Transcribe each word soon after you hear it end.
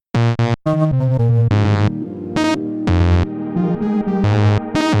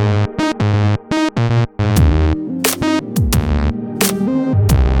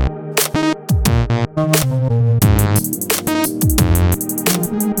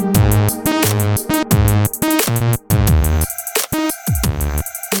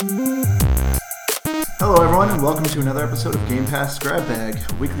to another episode of Game Pass Grab Bag,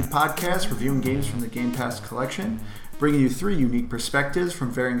 a weekly podcast reviewing games from the Game Pass collection, bringing you three unique perspectives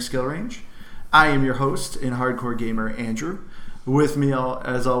from varying skill range. I am your host and hardcore gamer, Andrew. With me,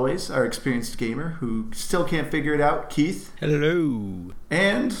 as always, our experienced gamer who still can't figure it out, Keith. Hello.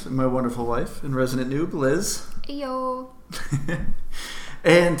 And my wonderful wife and resident noob, Liz. Heyo.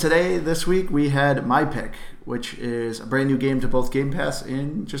 And this week, we had my pick, which is a brand new game to both Game Pass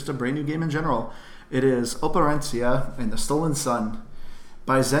and just a brand new game in general. It is Operencia and the Stolen Sun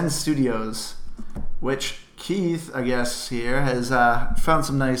by Zen Studios, which Keith, I guess, here has found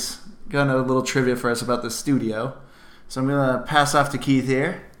some got a little trivia for us about the studio. So I'm going to pass off to Keith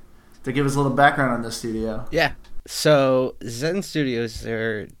here to give us a little background on this studio. Yeah. So Zen Studios,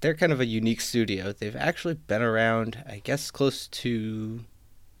 they're kind of a unique studio. They've actually been around, I guess, close to.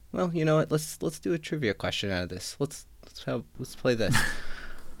 Well, you know what? Let's do a trivia question out of this. Let's play this.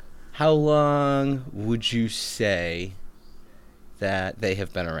 How long would you say that they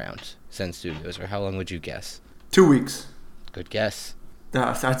have been around, Zen Studios, or how long would you guess? 2 weeks. Good guess.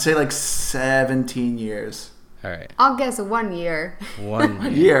 I'd say like 17 years. All right. I'll guess 1 year.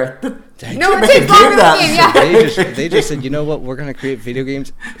 1 year. No, it takes longer than a game, yeah. They just said, you know what? We're going to create video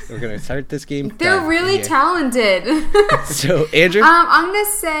games. We're going to start this game. They're really talented. So, Andrew? I'm going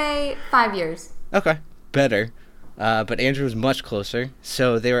to say 5 years. Okay. Better. But Andrew was much closer.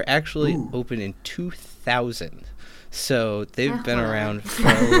 So, they were actually open in 2000. So, they've been around for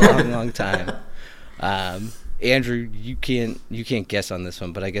a long, long time. Andrew, you can't guess on this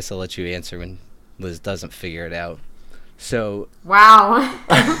one, but I guess I'll let you answer when Liz doesn't figure it out. So wow.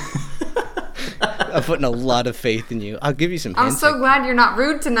 I'm putting a lot of faith in you. I'll give you some hints. I'm so glad you're not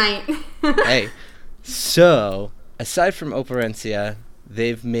rude tonight. Hey, so aside from Operencia,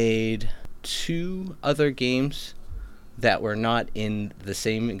 they've made 2 other games that were not in the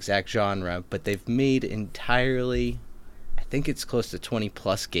same exact genre, but they've made entirely, I think it's close to 20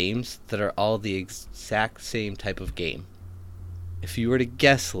 plus games that are all the exact same type of game. If you were to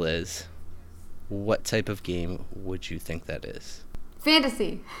guess, Liz, what type of game would you think that is?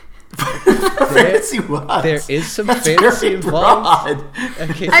 Fantasy. Fantasy what? There is some fantasy involved.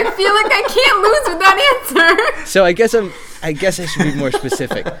 Okay. I feel like I can't lose with that answer. So I guess I should be more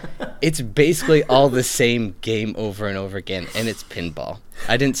specific. It's basically all the same game over and over again, and it's pinball.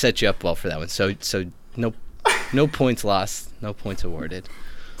 I didn't set you up well for that one, so no points lost, no points awarded.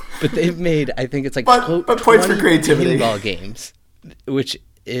 But they've made, I think it's like but points for creativity. Pinball games, which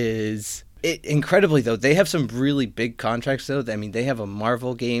is. Incredibly, though, they have some really big contracts, though. I mean, they have a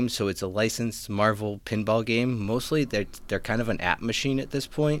Marvel game, so it's a licensed Marvel pinball game. Mostly, they're kind of an app machine at this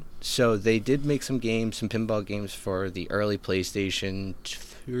point. So they did make some pinball games for the early PlayStation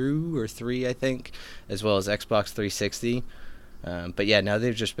 2 or 3, I think, as well as Xbox 360. But yeah, now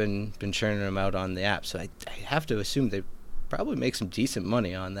they've just been churning them out on the app. So I have to assume they probably make some decent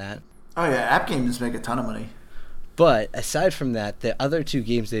money on that. Oh, yeah, app games make a ton of money. But aside from that, the other 2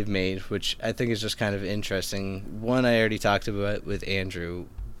 games they've made, which I think is just kind of interesting, one I already talked about with Andrew,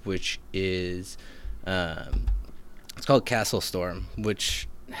 which is, it's called Castle Storm, which,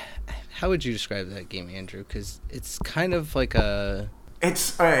 how would you describe that game, Andrew? Because it's kind of like a...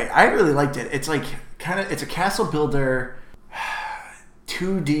 It's, alright, I really liked it. It's like, it's a castle builder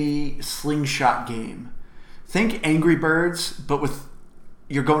 2D slingshot game. Think Angry Birds, but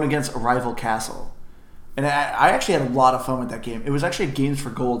you're going against a rival castle. And I actually had a lot of fun with that game. It was actually Games for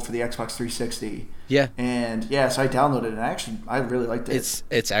Gold for the Xbox 360. Yeah. And yeah, so I downloaded it, and I really liked it.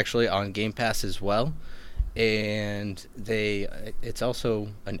 It's actually on Game Pass as well. And it's also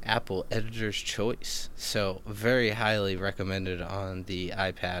an Apple Editor's Choice. So very highly recommended on the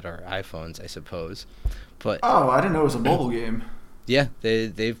iPad or iPhones, I suppose. But I didn't know it was a mobile game. Yeah,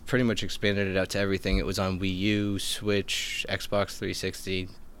 they've pretty much expanded it out to everything. It was on Wii U, Switch, Xbox 360.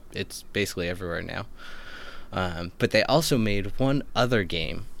 It's basically everywhere now. But they also made one other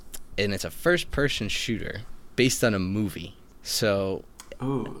game, and it's a first-person shooter based on a movie. So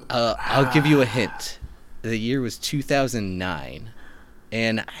I'll give you a hint. The year was 2009,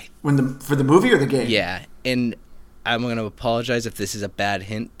 and for the movie or the game? Yeah, and I'm going to apologize if this is a bad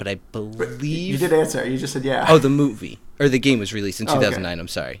hint, but I believe you did answer. You just said yeah. Oh, the movie or the game was released in 2009. Okay. I'm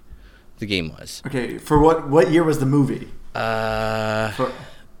sorry, the game was. Okay, for what year was the movie?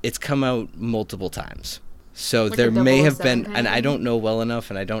 It's come out multiple times. So like there may have been, time? And I don't know well enough,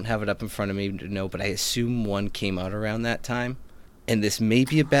 and I don't have it up in front of me to know, but I assume one came out around that time. And this may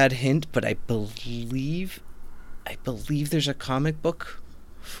be a bad hint, but I believe there's a comic book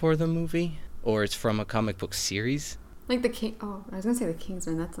for the movie, or it's from a comic book series. Like the King. Oh, I was gonna say the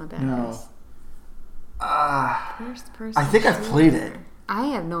Kingsman. That's not bad. No. First person. I think I've played it. I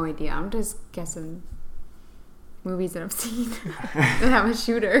have no idea. I'm just guessing. movies that I've seen that have a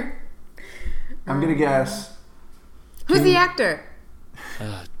shooter. I'm going to guess. Who's the actor?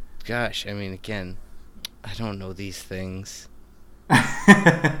 Gosh, I mean, again, I don't know these things. All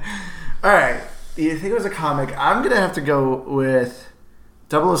right. You think it was a comic? I'm going to have to go with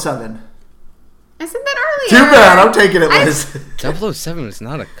 007. I said that earlier. Too bad. I'm taking it, Liz. 007 was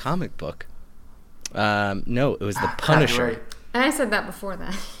not a comic book. No, it was The Punisher. Right. And I said that before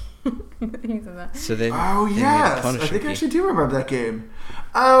that. He said that. So then, Oh, they made a yes. Punisher I think I game. actually do remember that game.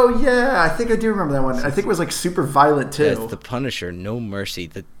 Oh, yeah. I think I do remember that one. I think it was like super violent, too. Yeah, it's The Punisher, No Mercy.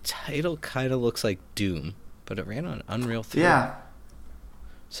 The title kind of looks like Doom, but it ran on Unreal 3. Yeah.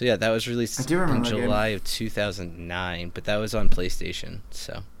 So yeah, that was released I do in remember that game. July of 2009, but that was on PlayStation.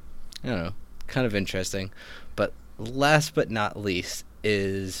 So, I don't know, kind of interesting. But last but not least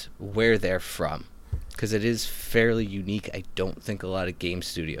is where they're from, because it is fairly unique. I don't think a lot of game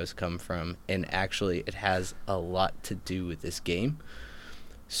studios come from, and actually it has a lot to do with this game.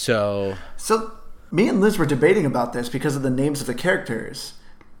 So me and Liz were debating about this because of the names of the characters.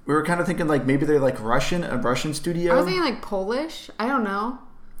 We were kind of thinking like maybe they're like a Russian studio. I was thinking like Polish. I don't know.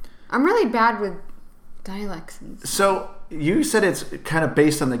 I'm really bad with dialects. So you said it's kind of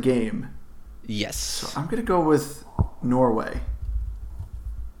based on the game. yes. So I'm going to go with Norway.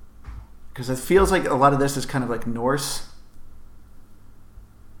 Because it feels like a lot of this is kind of like Norse.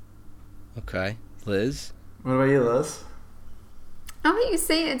 Okay, Liz. What about you, Liz? Now that you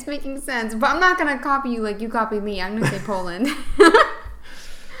say it, it's making sense. But I'm not going to copy you like you copied me. I'm going to say Poland.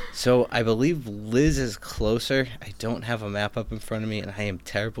 So I believe Liz is closer. I don't have a map up in front of me, and I am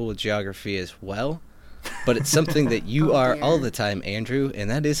terrible with geography as well. But it's something that you Oh, are dear. all the time, Andrew, and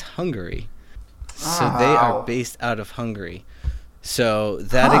that is Hungary. So they are Oh. based out of Hungary. So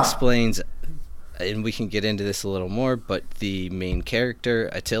that explains, and we can get into this a little more, but the main character,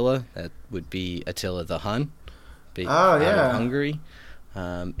 Attila, that would be Attila the Hun, out yeah. of Hungary.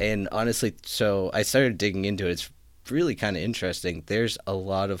 And honestly, so I started digging into it. It's really kind of interesting. There's a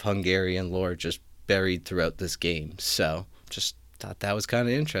lot of Hungarian lore just buried throughout this game. So just thought that was kind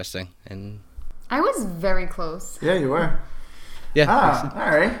of interesting. And I was very close. Yeah, you were. yeah,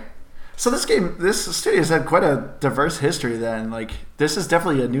 All right. So this studio's had quite a diverse history then. Like, this is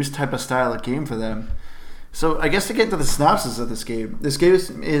definitely a new type of style of game for them. So I guess to get into the synopsis of this game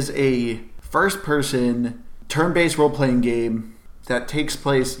is a first-person, turn-based role-playing game that takes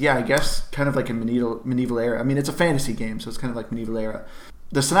place, I guess, kind of like in medieval era. I mean, it's a fantasy game, so it's kind of like medieval era.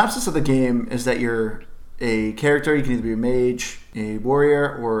 The synopsis of the game is that you're a character. You can either be a mage, a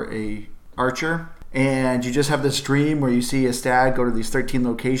warrior, or a archer. And you just have this dream where you see a stag go to these 13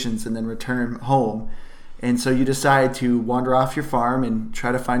 locations and then return home. And so you decide to wander off your farm and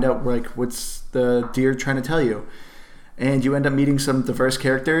try to find out like what's the deer trying to tell you. And you end up meeting some diverse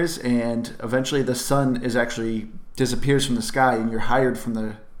characters, and eventually the sun disappears from the sky, and you're hired from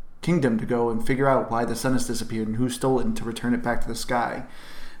the kingdom to go and figure out why the sun has disappeared and who stole it and to return it back to the sky.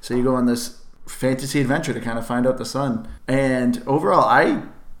 So you go on this fantasy adventure to kind of find out the sun. And overall, I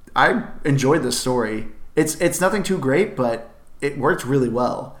enjoyed this story. It's nothing too great, but it worked really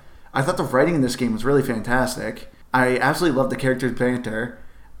well. I thought the writing in this game was really fantastic. I absolutely loved the characters' banter.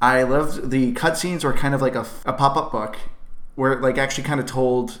 I loved the cutscenes were kind of like a pop-up book where it like actually kind of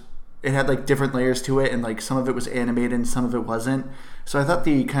told, it had like different layers to it, and like some of it was animated and some of it wasn't. So I thought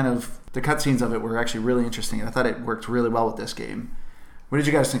the cutscenes of it were actually really interesting. I thought it worked really well with this game. What did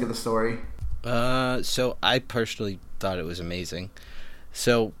you guys think of the story? So I personally thought it was amazing.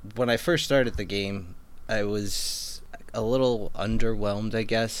 So when I first started the game, I was a little underwhelmed, I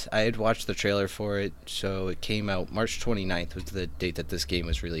guess. I had watched the trailer for it, so it came out March 29th was the date that this game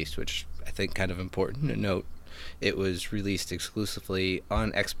was released, which I think kind of important to note. It was released exclusively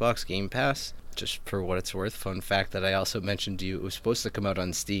on Xbox Game Pass, just for what it's worth. Fun fact that I also mentioned to you, it was supposed to come out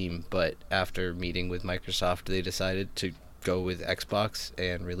on Steam, but after meeting with Microsoft, they decided to go with Xbox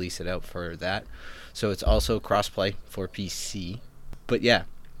and release it out for that. So it's also crossplay for PC. But yeah,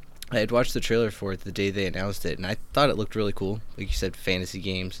 I had watched the trailer for it the day they announced it, and I thought it looked really cool. Like you said, fantasy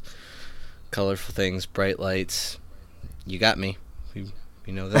games, colorful things, bright lights. You got me. You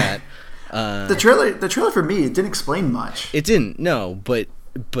know that. The trailer for me, it didn't explain much. It didn't, no, but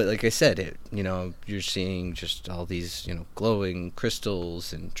like I said, you're seeing just all these, glowing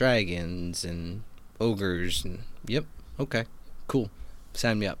crystals and dragons and ogres, and yep, okay, cool,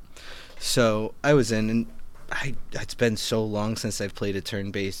 sign me up. So I was in, and it's been so long since I've played a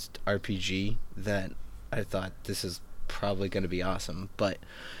turn-based RPG that I thought this is probably going to be awesome. But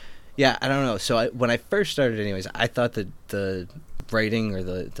yeah, I don't know. So when I first started, anyways, I thought that the writing or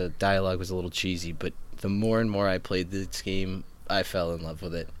the dialogue was a little cheesy. But the more and more I played this game, I fell in love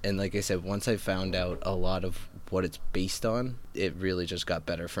with it. And like I said, once I found out a lot of what it's based on, it really just got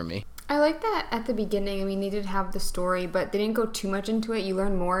better for me. I like that at the beginning. I mean, they did have the story, but they didn't go too much into it. You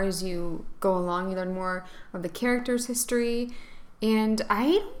learn more as you go along. You learn more of the character's history. And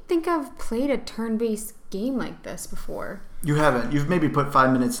I don't think I've played a turn-based game like this before. You haven't. You've maybe put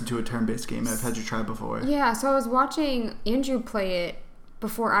 5 minutes into a turn-based game. I've had you try before. Yeah, so I was watching Andrew play it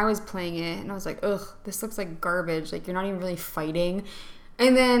before I was playing it, and I was like, ugh, this looks like garbage. Like, you're not even really fighting.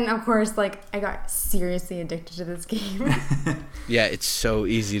 And then, of course, like, I got seriously addicted to this game. Yeah, it's so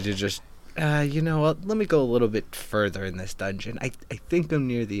easy to just, you know what, let me go a little bit further in this dungeon. I think I'm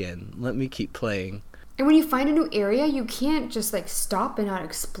near the end. Let me keep playing. And when you find a new area, you can't just, like, stop and not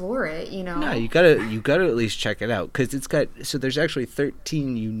explore it, you know? No, you gotta at least check it out, because there's actually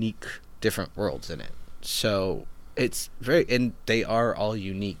 13 unique different worlds in it. So it's and they are all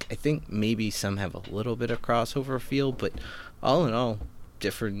unique. I think maybe some have a little bit of crossover feel, but all in all,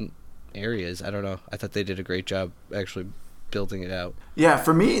 different areas. I don't know. I thought they did a great job actually building it out. Yeah,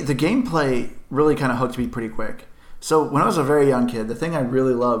 for me, the gameplay really kind of hooked me pretty quick. So when I was a very young kid, the thing I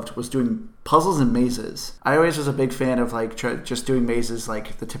really loved was doing puzzles and mazes. I always was a big fan of like just doing mazes,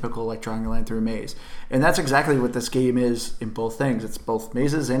 like the typical like drawing a line through a maze. And that's exactly what this game is in both things. It's both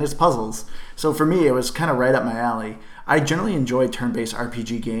mazes and it's puzzles. So for me, it was kind of right up my alley. I generally enjoy turn-based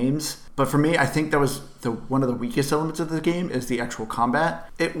RPG games, but for me, I think that was one of the weakest elements of the game is the actual combat.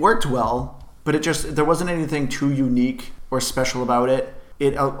 It worked well, but there wasn't anything too unique or special about it.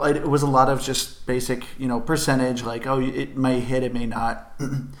 It was a lot of just basic, percentage, like, oh, it may hit, it may not,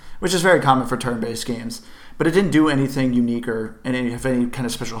 which is very common for turn-based games. But it didn't do anything unique or have any kind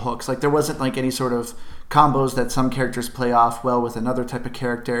of special hooks. Like, there wasn't, like, any sort of combos that some characters play off well with another type of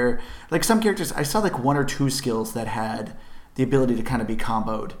character. Like, some characters, I saw, like, 1 or 2 skills that had the ability to kind of be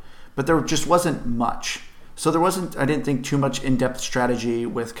comboed. But there just wasn't much. So there wasn't, I didn't think, too much in-depth strategy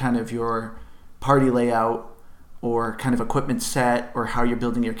with kind of your party layout or kind of equipment set, or how you're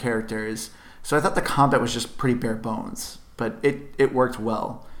building your characters. So I thought the combat was just pretty bare bones, but it worked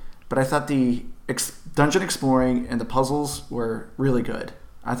well. But I thought the dungeon exploring and the puzzles were really good.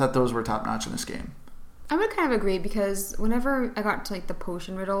 I thought those were top notch in this game. I would kind of agree, because whenever I got to like the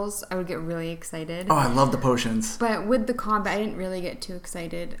potion riddles, I would get really excited. Oh, I love the potions. But with the combat, I didn't really get too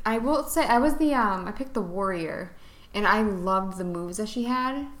excited. I will say I picked the warrior, and I loved the moves that she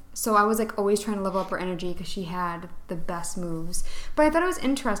had. So I was like always trying to level up her energy because she had the best moves. But I thought it was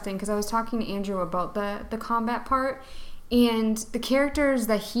interesting because I was talking to Andrew about the combat part, and the characters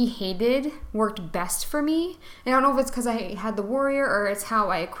that he hated worked best for me. And I don't know if it's because I had the warrior or it's how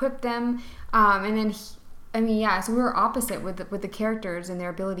I equipped them. And then so we were opposite with the characters and their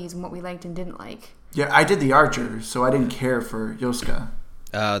abilities and what we liked and didn't like. Yeah, I did the archer, so I didn't care for Yoska.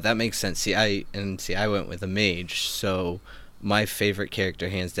 That makes sense. I went with a mage, so my favorite character,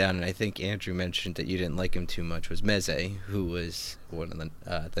 hands down, and I think Andrew mentioned that you didn't like him too much, was Meze, who was one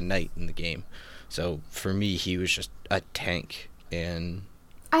of the knight in the game. So for me, he was just a tank, and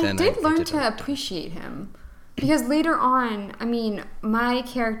I did learn to appreciate him, because later on, my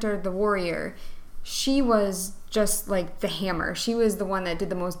character, the warrior, she was just like the hammer. She was the one that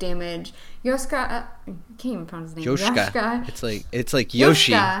did the most damage. Yoska, I can't even pronounce his name. Yoshka. It's like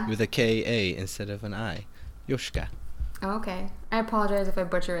Yoshi with a K-A instead of an I. Yoshka. Oh, okay. I apologize if I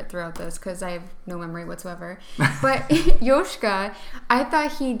butcher it throughout this because I have no memory whatsoever. But Yoshka, I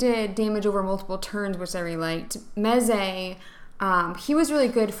thought he did damage over multiple turns, which I really liked. Meze, he was really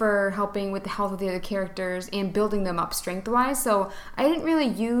good for helping with the health of the other characters and building them up strength-wise. So I didn't really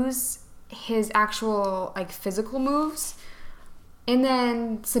use his actual physical moves. And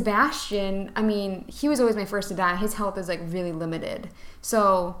then Sebastian, he was always my first to die. His health is really limited.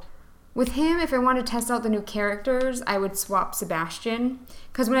 So with him, if I wanted to test out the new characters, I would swap Sebastian.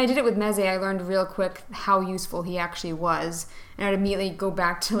 Because when I did it with Meze, I learned real quick how useful he actually was. And I'd immediately go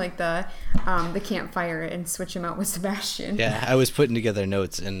back to the campfire and switch him out with Sebastian. Yeah, I was putting together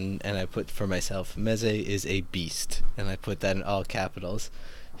notes and I put for myself, Meze is a beast. And I put that in all capitals.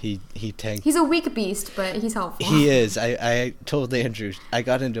 He tanked. He's a weak beast, but he's helpful. He is. I told Andrew, I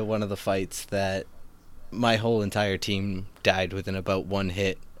got into one of the fights that my whole entire team died within about one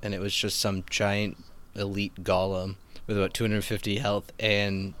hit. And it was just some giant elite golem with about 250 health,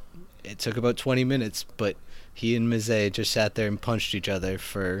 and it took about 20 minutes, but he and Meze just sat there and punched each other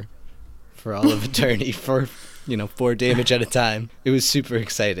for all of eternity for 4 damage at a time. It was super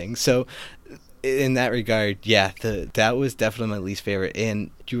exciting. So in that regard, yeah, that was definitely my least favorite. And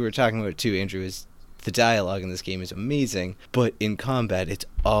you were talking about it too, Andrew, is the dialogue in this game is amazing, but in combat it's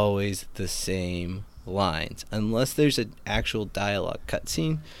always the same lines. Unless there's an actual dialogue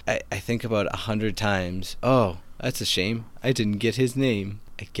cutscene, I think about 100 times, oh, that's a shame, I didn't get his name.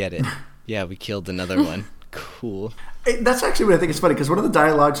 I get it. Yeah, we killed another one. Cool. That's actually what I think is funny, because one of the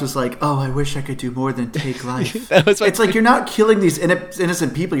dialogues was like, "Oh, I wish I could do more than take life." That was it's like you're not killing these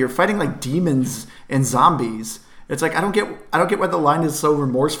innocent people; you're fighting like demons and zombies. It's like I don't get why the line is so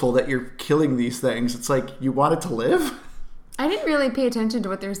remorseful that you're killing these things. It's like you want it to live. I didn't really pay attention to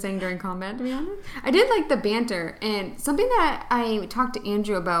what they were saying during combat, to be honest. I did like the banter, and something that I talked to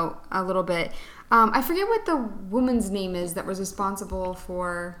Andrew about a little bit. I forget what the woman's name is that was responsible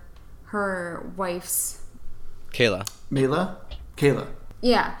for her wife's... Kayla. Kayla.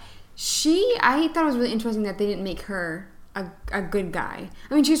 Yeah. I thought it was really interesting that they didn't make her a good guy.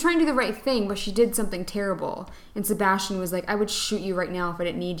 I mean, she was trying to do the right thing, but she did something terrible. And Sebastian was like, I would shoot you right now if I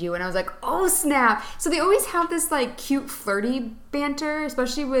didn't need you. And I was like, oh, snap. So they always have this, like, cute, flirty banter,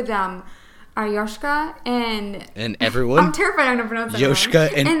 especially with Yoshka and everyone. I'm terrified I'm going to pronounce that Yoshka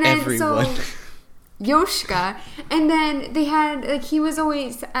wrong. and everyone. So, Yoshka. And then they had, like, he was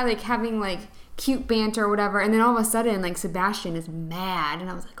always, like, having, like, cute banter or whatever. And then all of a sudden, like, Sebastian is mad. And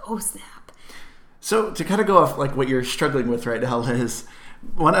I was like, oh, snap. So to kind of go off like what you're struggling with right now, Liz,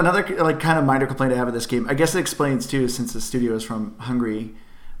 another like kind of minor complaint I have with this game, I guess it explains too since the studio is from Hungary,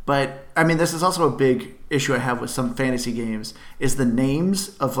 but I mean this is also a big issue I have with some fantasy games is the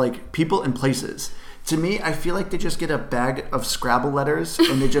names of like people and places. To me, I feel like they just get a bag of Scrabble letters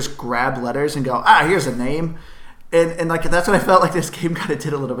and they just grab letters and go, here's a name. And like that's what I felt like this game kind of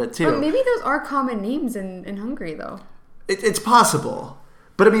did a little bit too. But maybe those are common names in Hungary though. It's possible.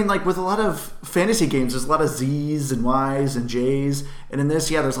 But I mean, like with a lot of fantasy games, there's a lot of Z's and Y's and J's. And in this,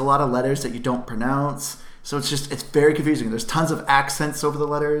 there's a lot of letters that you don't pronounce. So it's very confusing. There's tons of accents over the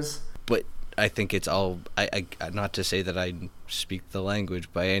letters. But I think it's all, I not to say that I speak the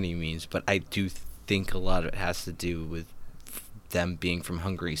language by any means, but I do think a lot of it has to do with them being from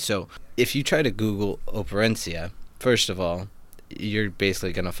Hungary. So if you try to Google Operencia, first of all, you're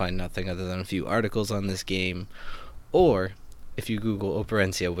basically going to find nothing other than a few articles on this game. Or if you Google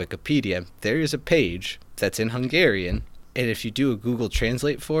Operencia Wikipedia, there is a page that's in Hungarian, and if you do a Google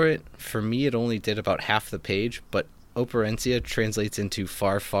Translate for it, for me it only did about half the page, but Operencia translates into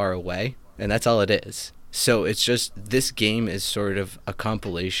far, far away, and that's all it is. So it's just, this game is sort of a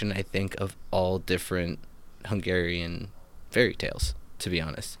compilation, I think, of all different Hungarian fairy tales, to be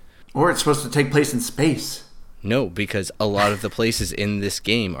honest. Or it's supposed to take place in space. No, because a lot of the places in this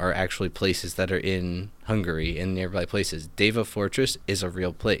game are actually places that are in Hungary and nearby places. Deva Fortress is a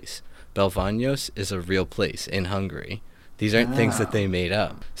real place. Belványos is a real place in Hungary. These aren't things that they made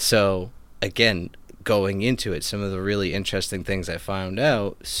up. So, again, going into it, some of the really interesting things I found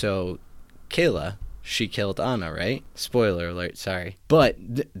out. So, Kayla, she killed Anna, right? Spoiler alert, sorry. But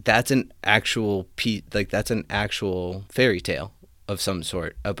that's an actual that's an actual fairy tale of some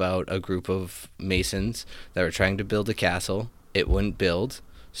sort about a group of masons that were trying to build a castle. It wouldn't build,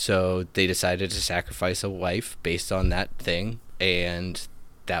 so they decided to sacrifice a wife based on that thing, and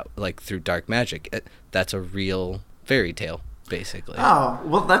that, like, through dark magic, that's a real fairy tale, basically. Oh,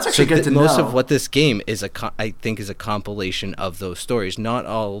 well, that's actually good to know. Most of what this game is I think is a compilation of those stories. Not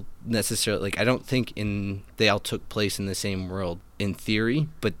all necessarily, like, I don't think they all took place in the same world in theory,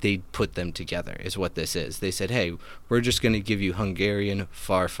 but they put them together is what this is. They said, hey, we're just going to give you Hungarian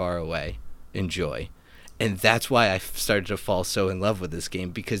far, far away. Enjoy. And that's why I started to fall so in love with this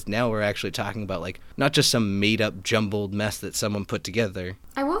game, because now we're actually talking about, like, not just some made-up, jumbled mess that someone put together.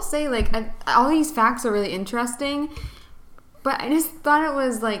 I will say, like, all these facts are really interesting, but I just thought it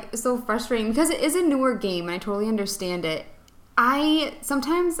was, like, so frustrating, because it is a newer game, and I totally understand it.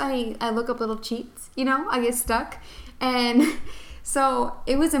 Sometimes I look up little cheats, I get stuck, and so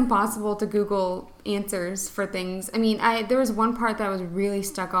it was impossible to Google answers for things. I mean, there was one part that I was really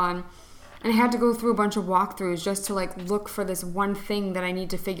stuck on, and I had to go through a bunch of walkthroughs just to, like, look for this one thing that I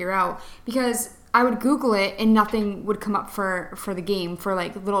need to figure out, because I would Google it and nothing would come up for the game, for,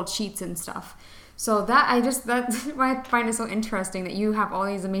 like, little cheats and stuff. So that's why I find it so interesting that you have all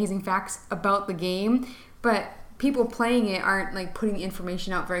these amazing facts about the game, but people playing it aren't, like, putting the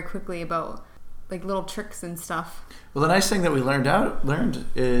information out very quickly about, like, little tricks and stuff. Well, the nice thing that we learned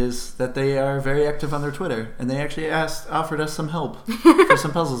is that they are very active on their Twitter, and they actually offered us some help for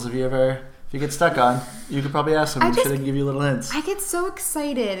some puzzles. If you get stuck on, you could probably ask them. I'm sure they can give you little hints. I get so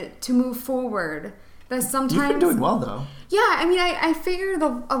excited to move forward that sometimes you've been doing well, though. Yeah, I mean, I figured a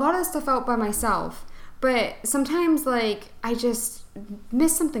lot of the stuff out by myself, but sometimes, like, I just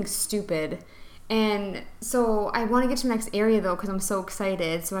miss something stupid. And so I want to get to the next area, though, because I'm so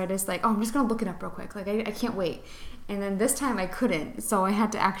excited. So I just, like, I'm just going to look it up real quick. Like, I can't wait. And then this time I couldn't. So I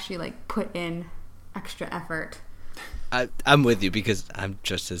had to actually, like, put in extra effort. I'm with you, because I'm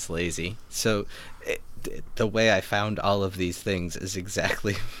just as lazy. So the way I found all of these things is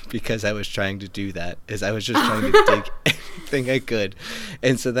exactly because I was trying to do that. Is I was just trying to dig anything I could,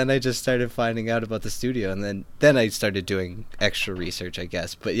 and so then I just started finding out about the studio, and then I started doing extra research, I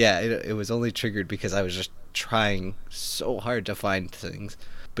guess. But yeah, it was only triggered because I was just trying so hard to find things.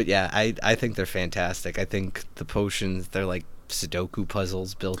 But yeah, I think they're fantastic. I think the potions, they're like Sudoku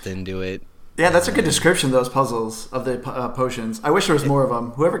puzzles built into it. Yeah, that's a good description of those puzzles, of the potions. I wish there was more of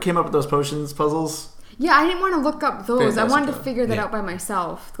them. Whoever came up with those potions puzzles. Yeah, I didn't want to look up those. I wanted to though. figure that out by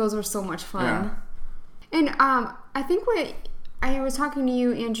myself. Those were so much fun. Yeah. And I think what I was talking to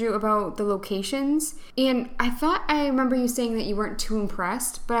you, Andrew, about the locations, and I thought I remember you saying that you weren't too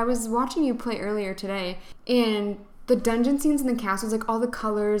impressed, but I was watching you play earlier today, and the dungeon scenes in the castles, like all the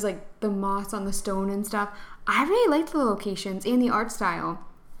colors, like the moss on the stone and stuff, I really liked the locations and the art style.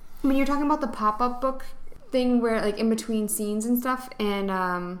 I mean, you're talking about the pop-up book thing where, like, in between scenes and stuff, and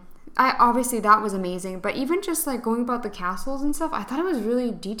I obviously that was amazing, but even just, like, going about the castles and stuff, I thought it was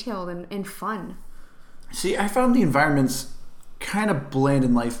really detailed and fun. See, I found the environments kind of bland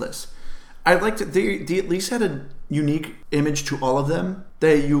and lifeless. I liked it. They at least had a unique image to all of them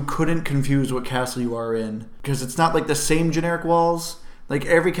that you couldn't confuse what castle you are in, because it's not like the same generic walls. Like,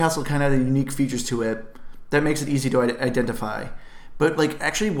 every castle kind of had unique features to it that makes it easy to identify. But, like,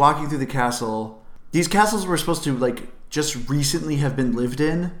 actually walking through the castle, these castles were supposed to, like, just recently have been lived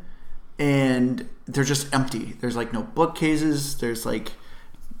in, and they're just empty. There's, like, no bookcases. There's, like,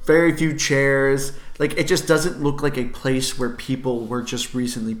 very few chairs. Like, it just doesn't look like a place where people were just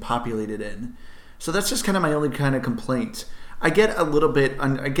recently populated in. So that's just kind of my only kind of complaint. I get a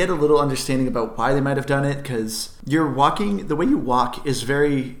little understanding about why they might have done it, because the way you walk is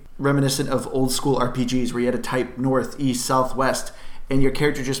very reminiscent of old school RPGs where you had to type north, east, south, west, and your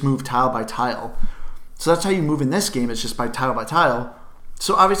character just moved tile by tile. So that's how you move in this game. It's just by tile.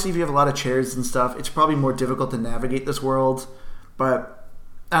 So obviously if you have a lot of chairs and stuff, it's probably more difficult to navigate this world. But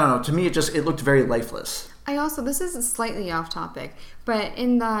I don't know. To me, it looked very lifeless. This is slightly off topic, but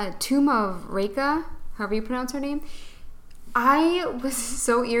in the Tomb of Reika, however you pronounce her name, I was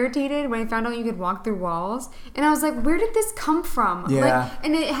so irritated when I found out you could walk through walls, and I was like, where did this come from? Yeah. Like,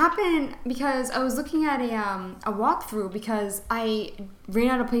 and it happened because I was looking at a walkthrough because I ran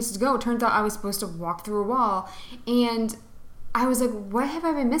out of places to go. It turns out I was supposed to walk through a wall, and I was like, what have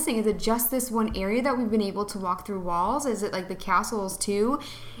I been missing? Is it just this one area that we've been able to walk through walls? Is it like the castles too?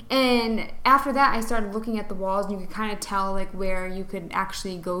 And after that, I started looking at the walls, and you could kind of tell like where you could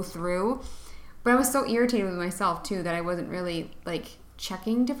actually go through. But I was so irritated with myself too that I wasn't really like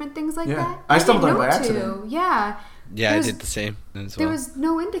checking different things like that. I stumbled on it by accident. Yeah, I did the same as well. There was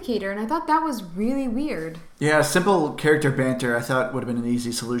no indicator, and I thought that was really weird. Yeah, simple character banter I thought would have been an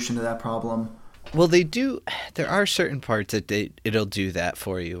easy solution to that problem. Well, there are certain parts that it'll do that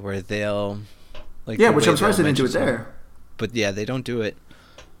for you, where they'll like. Yeah, which I'm surprised they didn't do it there. But yeah, they don't do it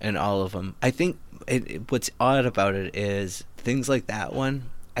in all of them. I think what's odd about it is things like that one.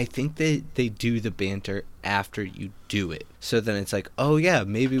 I think they do the banter after you do it. So then it's like, oh yeah,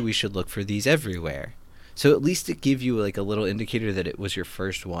 maybe we should look for these everywhere. So at least it give you like a little indicator that it was your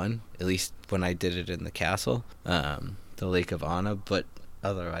first one, at least when I did it in the castle, the Lake of Anna. But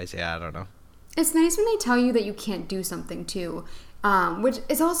otherwise, yeah, I don't know. It's nice when they tell you that you can't do something too, which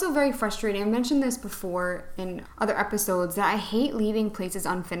is also very frustrating. I mentioned this before in other episodes that I hate leaving places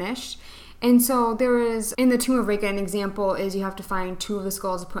unfinished. And so there is, in the Tomb of Reika, an example is you have to find 2 of the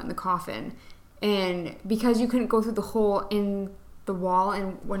skulls to put in the coffin. And because you couldn't go through the hole in the wall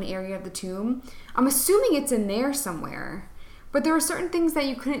in one area of the tomb, I'm assuming it's in there somewhere. But there were certain things that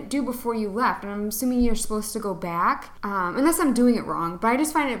you couldn't do before you left, and I'm assuming you're supposed to go back, unless I'm doing it wrong. But I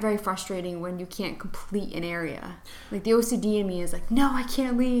just find it very frustrating when you can't complete an area. Like, the OCD in me is like, no, I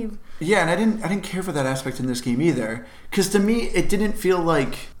can't leave. Yeah, and I didn't care for that aspect in this game either, because to me, it didn't feel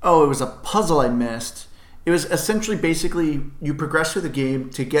like, oh, it was a puzzle I missed. It was essentially basically you progress through the game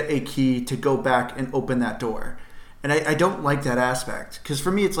to get a key to go back and open that door. And I don't like that aspect, because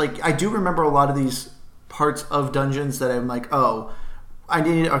for me, it's like, I do remember a lot of these parts of dungeons that I'm like, oh, I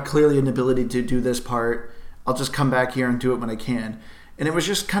need clearly an ability to do this part. I'll just come back here and do it when I can. And it was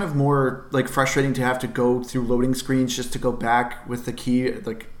just kind of more like frustrating to have to go through loading screens just to go back with the key,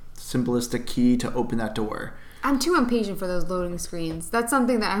 like symbolistic key to open that door. I'm too impatient for those loading screens. That's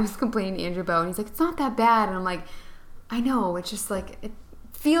something that I was complaining to Andrew about. And he's like, it's not that bad. And I'm like, I know. It's just like, it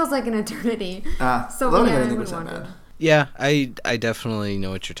feels like an eternity. So loading, yeah, I think was that bad. Yeah, I definitely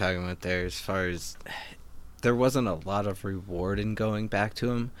know what you're talking about there as far as there wasn't a lot of reward in going back to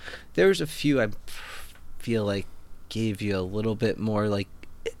him. There was a few I feel like gave you a little bit more like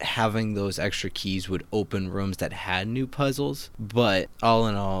having those extra keys would open rooms that had new puzzles, but all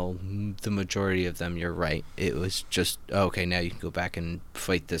in all, the majority of them, you're right, it was just, okay, now you can go back and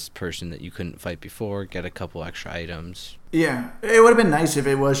fight this person that you couldn't fight before, get a couple extra items. Yeah, it would have been nice if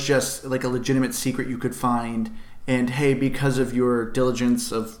it was just like a legitimate secret you could find, and hey, because of your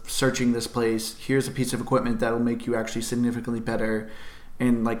diligence of searching this place, here's a piece of equipment that will make you actually significantly better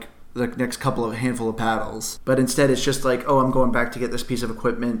in like the next handful of battles. But instead it's just like, oh, I'm going back to get this piece of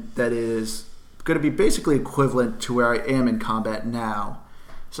equipment that is going to be basically equivalent to where I am in combat now.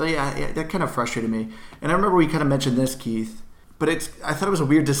 So yeah, that kind of frustrated me. And I remember we kind of mentioned this, Keith, but I thought it was a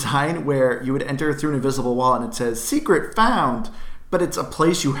weird design where you would enter through an invisible wall and it says secret found, but it's a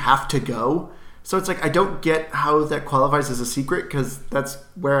place you have to go. So it's like, I don't get how that qualifies as a secret, because that's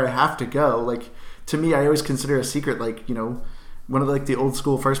where I have to go. Like, to me, I always consider a secret like, one of like the old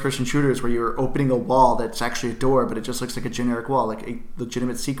school first person shooters where you're opening a wall that's actually a door, but it just looks like a generic wall, like a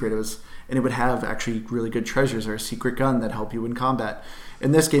legitimate secret. And it would have actually really good treasures or a secret gun that help you in combat.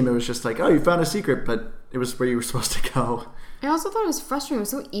 In this game, it was just like, oh, you found a secret, but it was where you were supposed to go. I also thought it was frustrating. It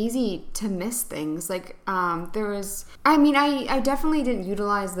was so easy to miss things. Like, I definitely didn't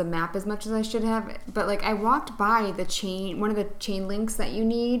utilize the map as much as I should have, but like I walked by one of the chain links that you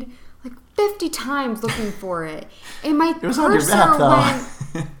need, like 50 times looking for it. And my it was on your map,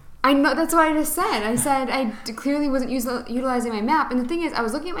 though. I know, that's what I just said. I said I clearly wasn't utilizing my map. And the thing is, I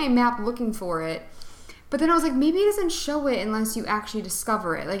was looking at my map looking for it, but then I was like, maybe it doesn't show it unless you actually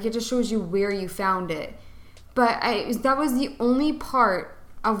discover it. Like, it just shows you where you found it. But that was the only part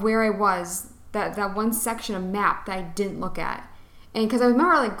of where I was, that one section of map that I didn't look at. And because I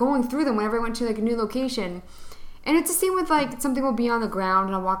remember like going through them whenever I went to like a new location. And it's the same with like something will be on the ground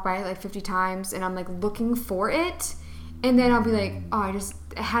and I'll walk by it like 50 times and I'm like looking for it. And then I'll be like, oh,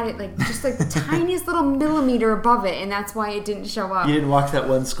 I had it like just like the tiniest little millimeter above it, and that's why it didn't show up. You didn't walk that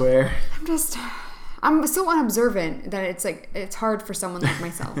one square. I'm so unobservant that it's hard for someone like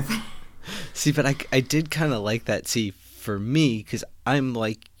myself. See, but I did kind of like that. See, for me, because I'm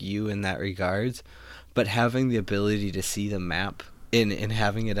like you in that regards, but having the ability to see the map and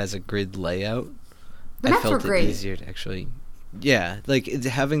having it as a grid layout, I felt it easier to actually... Yeah, like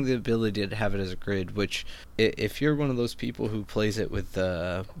having the ability to have it as a grid, which if you're one of those people who plays it with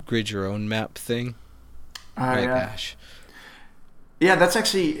the grid your own map thing, my gosh. Yeah, that's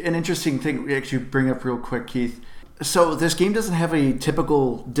actually an interesting thing we actually bring up real quick, Keith. So this game doesn't have a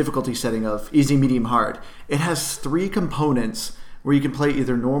typical difficulty setting of easy, medium, hard. It has 3 components where you can play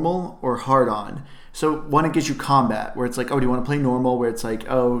either normal or hard on. So one, it gives you combat, where it's like, oh, do you want to play normal, where it's like,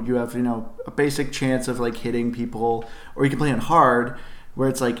 oh, you have, a basic chance of like hitting people, or you can play on hard, where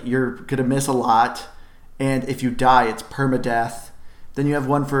it's like you're gonna miss a lot, and if you die, it's permadeath. Then you have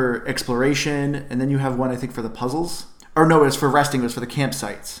one for exploration, and then you have one, I think, for the puzzles. Or no, it was for resting. It was for the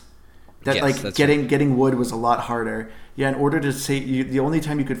campsites. Getting wood was a lot harder. Yeah, in order to say, the only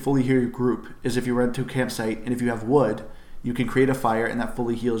time you could fully heal your group is if you went to a campsite, and if you have wood, you can create a fire, and that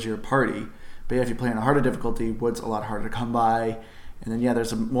fully heals your party. But yeah, if you play on a harder difficulty, wood's a lot harder to come by. And then,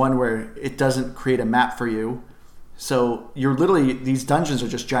 there's one where it doesn't create a map for you. So you're literally, these dungeons are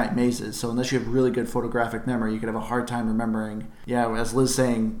just giant mazes. So unless you have really good photographic memory, you could have a hard time remembering. Yeah, as Liz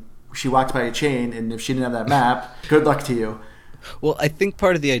saying, she walked by a chain, and if she didn't have that map, good luck to you. Well, I think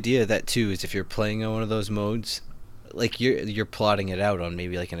part of the idea of that, too, is if you're playing on one of those modes, like you're plotting it out on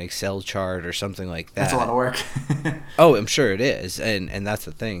maybe like an Excel chart or something like that. That's a lot of work. Oh, I'm sure it is, and that's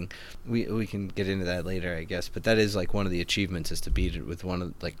the thing. We can get into that later, I guess. But that is like one of the achievements, is to beat it with one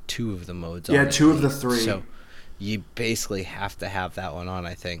of like 2 of the modes. Yeah, 2 of the 3. So you basically have to have that one on,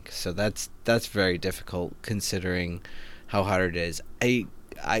 I think. So that's very difficult considering how hard it is. I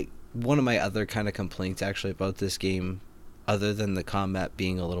one of my other kind of complaints actually about this game, other than the combat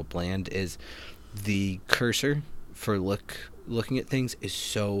being a little bland, is the cursor for looking at things is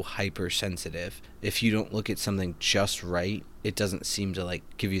so hypersensitive. If you don't look at something just right, it doesn't seem to like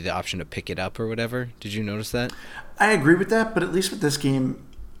give you the option to pick it up or whatever. Did you notice that? I agree with that, but at least with this game,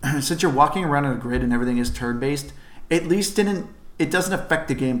 since you're walking around on a grid and everything is turn-based, at least it doesn't affect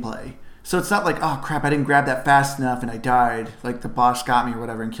the gameplay. So it's not like, oh crap, I didn't grab that fast enough and I died, like the boss got me or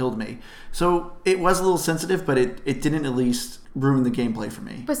whatever and killed me. So it was a little sensitive, but it didn't at least ruin the gameplay for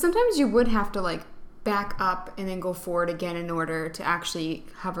me. But sometimes you would have to like back up and then go forward again in order to actually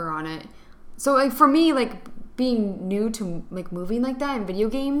hover on it. So like for me, like being new to like moving like that in video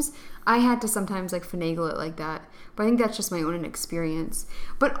games, I had to sometimes like finagle it like that. But I think that's just my own experience.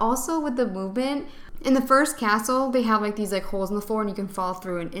 But also with the movement, in the first castle, they have like these like holes in the floor and you can fall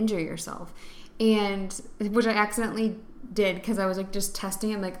through and injure yourself. And which I accidentally did because I was like just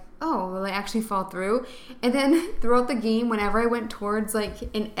testing it. I'm like, oh, will I actually fall through? And then throughout the game, whenever I went towards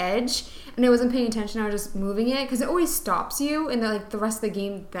like an edge and I wasn't paying attention, I was just moving it because it always stops you in the rest of the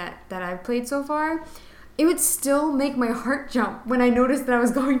game that I've played so far. It would still make my heart jump when I noticed that I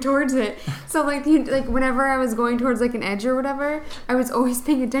was going towards it. So like whenever I was going towards like an edge or whatever, I was always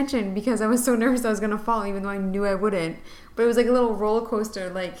paying attention because I was so nervous I was gonna fall, even though I knew I wouldn't. But it was like a little roller coaster,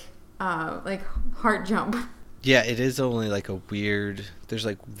 like heart jump. Yeah, it is only like a weird. There's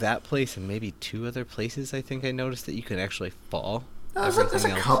like that place and maybe 2 other places I think I noticed that you can actually fall. There's a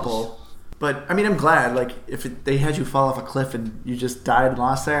couple. But, I mean, I'm glad. Like, if they had you fall off a cliff and you just died and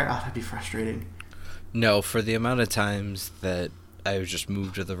lost there, that'd be frustrating. No, for the amount of times that I was just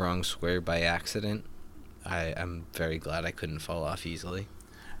moved to the wrong square by accident, I'm very glad I couldn't fall off easily.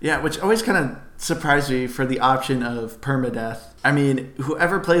 Yeah, which always kind of surprised me for the option of permadeath. I mean,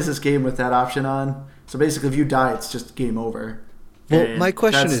 whoever plays this game with that option on, so basically if you die, it's just game over. Well, and my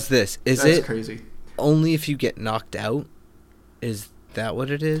question is this. Is it crazy. Only if you get knocked out? Is that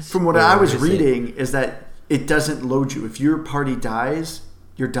what it is? From what I was reading is that it doesn't load you. If your party dies,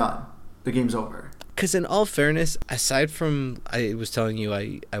 you're done. The game's over. Because in all fairness, aside from, I was telling you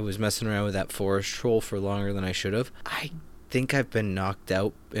I was messing around with that forest troll for longer than I should have, I think I've been knocked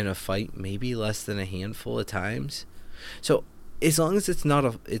out in a fight maybe less than a handful of times. So as long as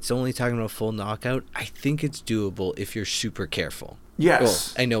it's only talking about full knockout, I think it's doable if you're super careful. Yes.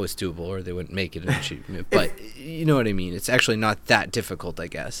 Well, I know it's doable or they wouldn't make it an achievement, but you know what I mean. It's actually not that difficult, I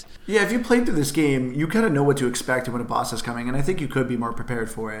guess. Yeah, if you played through this game, you kind of know what to expect when a boss is coming, and I think you could be more prepared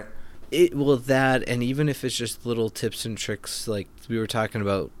for it. That, and even if it's just little tips and tricks like we were talking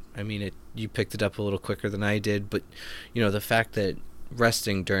about, I mean, you picked it up a little quicker than I did, but, you know, the fact that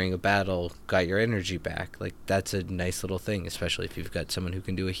resting during a battle got your energy back, like, that's a nice little thing, especially if you've got someone who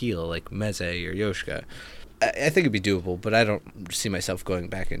can do a heal, like Meze or Yoshka. I think it'd be doable, but I don't see myself going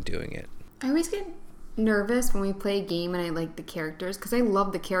back and doing it. I always get nervous when we play a game and I like the characters, because I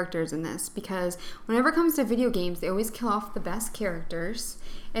love the characters in this, because whenever it comes to video games, they always kill off the best characters.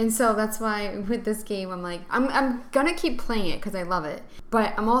 And so that's why with this game, I'm like, I'm gonna keep playing it because I love it.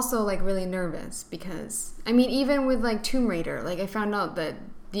 But I'm also like really nervous because, I mean, even with like Tomb Raider, like I found out that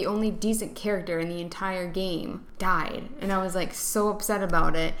the only decent character in the entire game died. And I was like so upset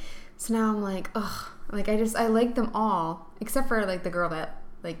about it. So now I'm like, ugh, like I like them all, except for like the girl that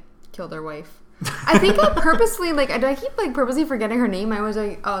like killed her wife. I think I purposely, like, I keep like purposely forgetting her name. I was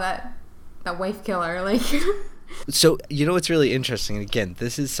like, oh, that wife killer, like... So, you know what's really interesting? Again,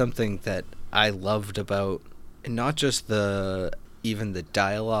 this is something that I loved about not just even the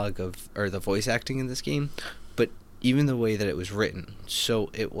dialogue or the voice acting in this game, but even the way that it was written. So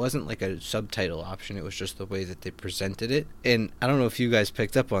it wasn't like a subtitle option, it was just the way that they presented it. And I don't know if you guys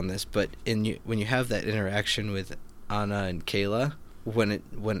picked up on this, but when you have that interaction with Anna and Kayla, when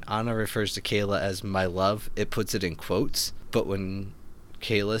Anna refers to Kayla as my love, it puts it in quotes, but when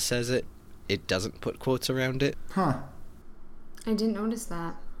Kayla says it doesn't put quotes around it. Huh. I didn't notice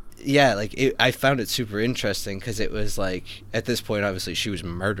that. Yeah, like, I found it super interesting because it was like, at this point, obviously, she was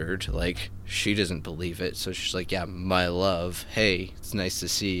murdered. Like, she doesn't believe it. So she's like, yeah, my love. Hey, it's nice to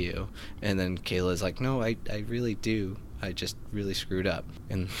see you. And then Kayla's like, no, I really do. I just really screwed up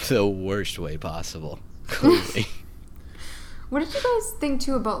in the worst way possible. Clearly. What did you guys think,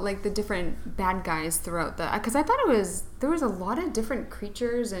 too, about, like, the different bad guys throughout because I thought there was a lot of different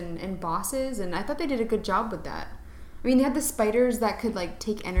creatures and bosses, and I thought they did a good job with that. I mean, they had the spiders that could, like,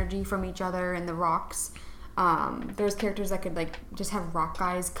 take energy from each other, and the rocks. There's characters that could, like, just have rock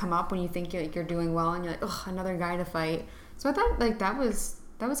guys come up when you think you're doing well, and you're like, ugh, another guy to fight. So I thought, like, that was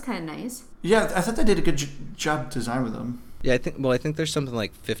kind of nice. Yeah, I thought they did a good job design with them. Yeah, I think there's something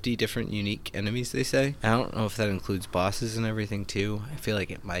like 50 different unique enemies, they say. I don't know if that includes bosses and everything, too. I feel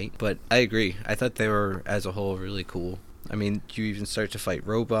like it might. But I agree. I thought they were, as a whole, really cool. I mean, you even start to fight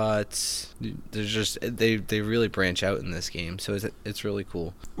robots. There's just, they really branch out in this game, so it's really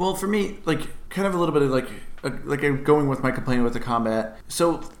cool. Well, for me, like, kind of a little bit of, like I'm going with my complaint with the combat.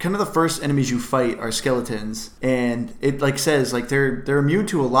 So, kind of the first enemies you fight are skeletons, and it, like, says, like, they're immune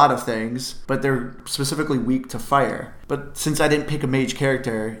to a lot of things, but they're specifically weak to fire. But since I didn't pick a mage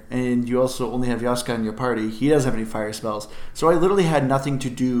character, and you also only have Yoshka in your party, he doesn't have any fire spells. So I literally had nothing to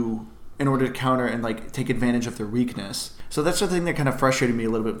do in order to counter and, like, take advantage of their weakness. So that's the thing that kind of frustrated me a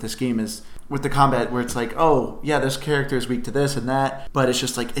little bit with this game, is with the combat where it's like, oh, yeah, this character is weak to this and that, but it's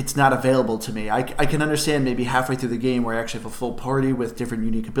just like, it's not available to me. I can understand maybe halfway through the game where I actually have a full party with different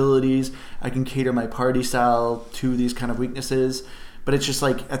unique abilities. I can cater my party style to these kind of weaknesses. But it's just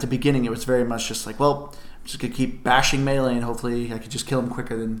like, at the beginning, it was very much just like, well, just gonna keep bashing melee, and hopefully I could just kill him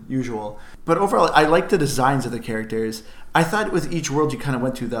quicker than usual. But overall, I like the designs of the characters. I thought with each world you kind of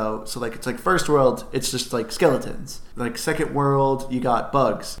went to, though, so like it's like first world, it's just like skeletons. Like second world, you got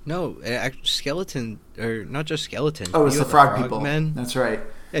bugs. No, skeleton, or not just skeletons. Oh, it's the frog people. Men. That's right.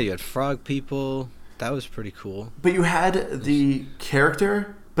 Yeah, you had frog people. That was pretty cool. But you had the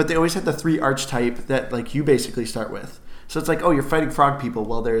character, but they always had the 3 archetype that like you basically start with. So it's like, oh, you're fighting frog people.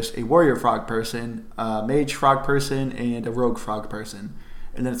 Well, there's a warrior frog person, a mage frog person, and a rogue frog person.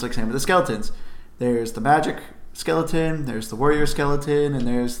 And then it's like same with the skeletons. There's the magic skeleton, there's the warrior skeleton, and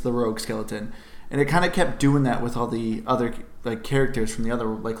there's the rogue skeleton. And it kind of kept doing that with all the other like characters from the other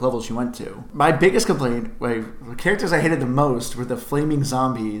like levels you went to. My biggest complaint, the characters I hated the most were the flaming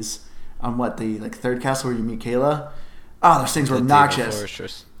zombies on the like third castle where you meet Kayla. Oh, those things were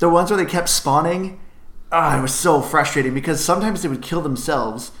obnoxious. The ones where they kept spawning. It was so frustrating because sometimes they would kill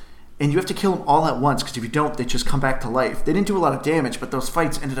themselves, and you have to kill them all at once because if you don't, they just come back to life. They didn't do a lot of damage, but those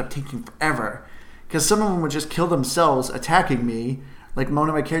fights ended up taking forever because some of them would just kill themselves attacking me. Like one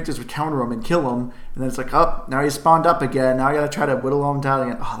of my characters would counter them and kill them, and then it's like, oh, now he's spawned up again. Now I gotta try to whittle him down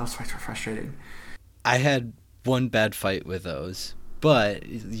again. Oh, those fights were frustrating. I had one bad fight with those. But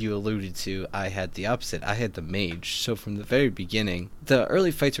you alluded to, I had the opposite. I had the mage. So from the very beginning, the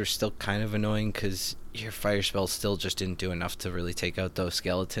early fights were still kind of annoying because your fire spell still just didn't do enough to really take out those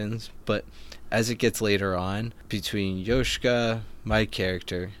skeletons. But as it gets later on, between Yoshka, my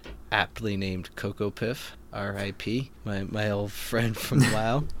character, aptly named Coco Piff, R.I.P., my old friend from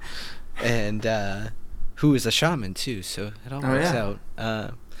WoW, and who is a shaman too, so it all works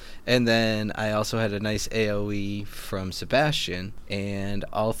out. And then I also had a nice AoE from Sebastian, and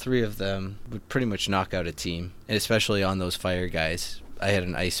all 3 of them would pretty much knock out a team, and especially on those fire guys. I had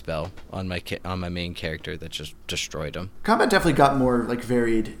an ice spell on my main character that just destroyed them. Combat definitely got more like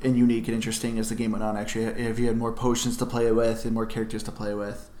varied and unique and interesting as the game went on. Actually, if you had more potions to play with and more characters to play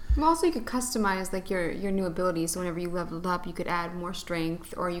with. Well, also you could customize like your new abilities. So whenever you leveled up, you could add more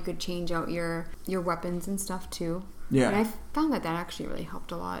strength, or you could change out your weapons and stuff too. Yeah. And I found that actually really helped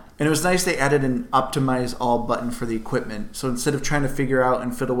a lot. And it was nice they added an optimize all button for the equipment. So instead of trying to figure out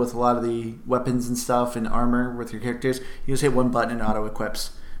and fiddle with a lot of the weapons and stuff and armor with your characters, you just hit one button and auto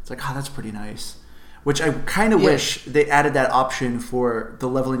equips. It's like, that's pretty nice. Which I kind of wish they added that option for the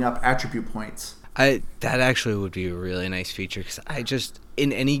leveling up attribute points. That actually would be a really nice feature because I just,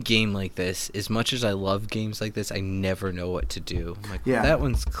 in any game like this, as much as I love games like this, I never know what to do. I'm like, that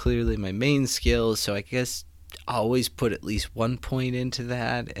one's clearly my main skill, so I guess always put at least 1 point into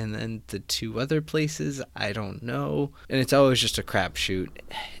that, and then the 2 other places, I don't know. And it's always just a crapshoot.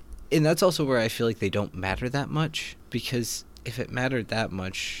 And that's also where I feel like they don't matter that much, because if it mattered that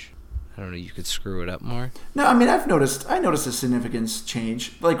much, I don't know, you could screw it up more. No, I mean, I noticed a significance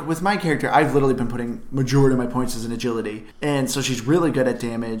change. Like, with my character, I've literally been putting majority of my points as in agility. And so she's really good at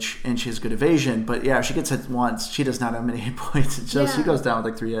damage, and she has good evasion. But yeah, if she gets hit once, she does not have many hit points. She goes down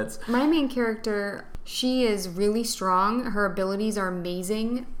with like 3 hits. My main character, she is really strong. Her abilities are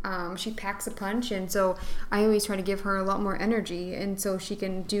amazing. She packs a punch, and so I always try to give her a lot more energy, and so she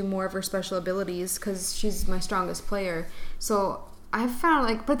can do more of her special abilities because she's my strongest player. So I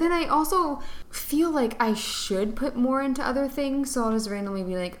found but then I also feel like I should put more into other things, so I'll just randomly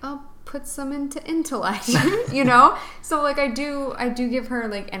be like, oh, put some into intellect, you know? So like I do give her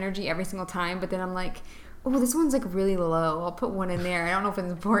like energy every single time, but then I'm like, oh, this one's like really low. I'll put one in there. I don't know if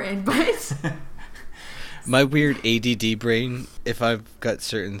it's important, but my weird ADD brain, if I've got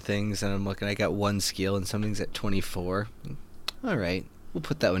certain things and I'm looking, I got 1 skill and something's at 24. All right, we'll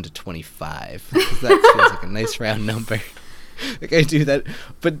put that one to 25. That feels like a nice round number. Like I do that,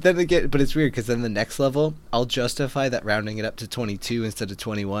 but it's weird because then the next level, I'll justify that rounding it up to 22 instead of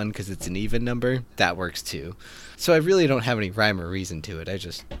 21 because it's an even number. That works too. So I really don't have any rhyme or reason to it. I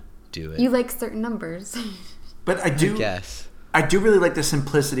just do it. You like certain numbers. But I guess. I do really like the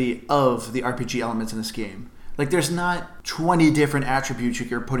simplicity of the RPG elements in this game. Like, there's not 20 different attributes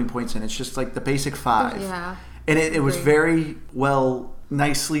you're putting points in. It's just like the basic 5. Yeah. And it was very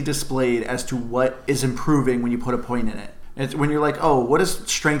nicely displayed as to what is improving when you put a point in it. It's when you're like, oh, what does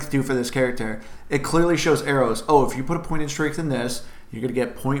strength do for this character? It clearly shows arrows. Oh, if you put a point in strength in this, you're going to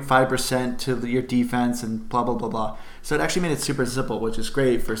get 0.5% to your defense and blah, blah, blah, blah. So it actually made it super simple, which is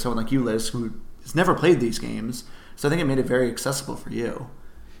great for someone like you, Liz, who has never played these games. So I think it made it very accessible for you.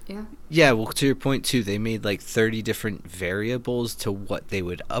 Yeah. Yeah, well, to your point, too, they made like 30 different variables to what they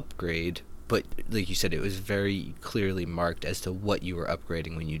would upgrade. But like you said, it was very clearly marked as to what you were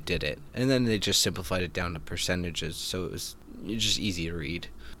upgrading when you did it. And then they just simplified it down to percentages, so it was just easy to read.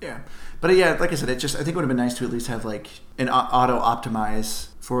 Yeah. But yeah, like I said, I think it would have been nice to at least have like an auto-optimize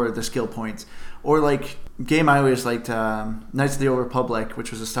for the skill points. Or like game I always liked, Knights of the Old Republic,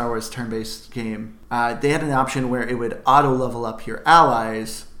 which was a Star Wars turn-based game. They had an option where it would auto-level up your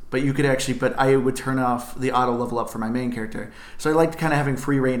allies, but I would turn off the auto-level up for my main character. So I liked kind of having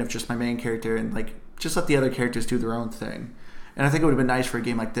free reign of just my main character and like just let the other characters do their own thing. And I think it would have been nice for a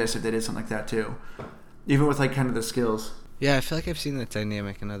game like this if they did something like that too. Even with like kind of the skills. Yeah, I feel like I've seen that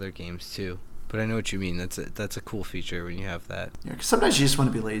dynamic in other games too. But I know what you mean. That's a cool feature when you have that. Yeah, because sometimes you just want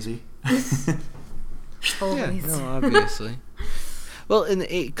to be lazy. Always. Yeah, no, obviously. Well, and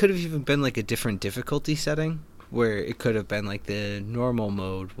it could have even been like a different difficulty setting, where it could have been like the normal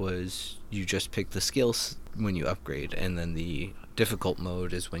mode was you just pick the skills when you upgrade, and then the difficult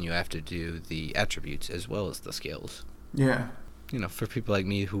mode is when you have to do the attributes as well as the skills. Yeah. You know, for people like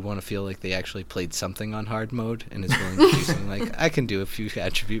me who want to feel like they actually played something on hard mode and is willing to do something like, I can do a few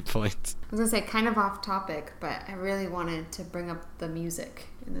attribute points. I was going to say, kind of off topic, but I really wanted to bring up the music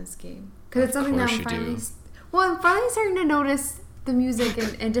in this game. Because it's something that I'm finally starting to notice the music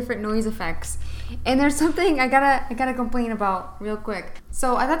and different noise effects. And there's something I gotta complain about real quick.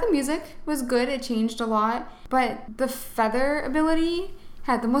 So I thought the music was good. It changed a lot. But the feather ability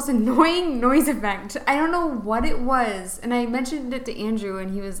had the most annoying noise effect. I don't know what it was. And I mentioned it to Andrew,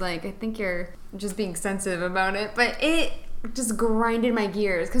 and he was like, I think you're just being sensitive about it. But it just grinded my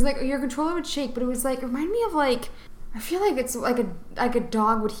gears. Because, like, your controller would shake, but it was, like, it reminded me of, like, I feel like it's like a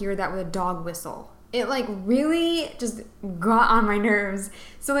dog would hear that with a dog whistle. It, like, really just got on my nerves.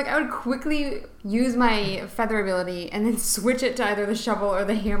 So, like, I would quickly use my feather ability and then switch it to either the shovel or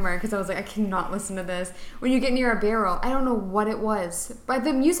the hammer because I was like, I cannot listen to this. When you get near a barrel, I don't know what it was. But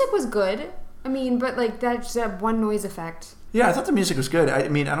the music was good. I mean, but, like, that's that one noise effect. Yeah, I thought the music was good. I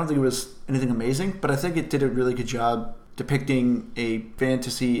mean, I don't think it was anything amazing, but I think it did a really good job depicting a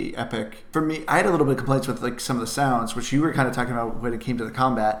fantasy epic. For me, I had a little bit of complaints with like some of the sounds, which you were kind of talking about when it came to the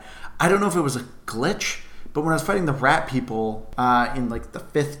combat. I don't know if it was a glitch, but when I was fighting the rat people in like the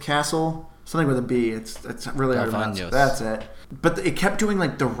 5th castle, something with a B, it's really hard to pronounce. That's it. But it kept doing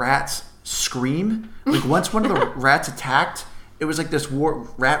like the rats scream. Like once one of the rats attacked, it was like this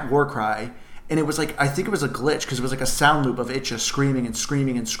rat war cry. And it was like, I think it was a glitch because it was like a sound loop of it just screaming and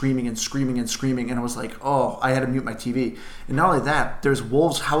screaming and screaming and screaming and screaming. And I was like, oh, I had to mute my TV. And not only that, there's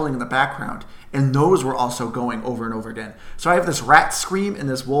wolves howling in the background. And those were also going over and over again. So I have this rat scream and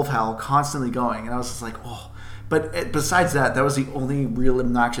this wolf howl constantly going. And I was just like, oh. But besides that, that was the only real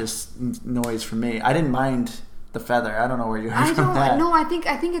obnoxious noise for me. I didn't mind the feather. I don't know where you heard from that. No, I think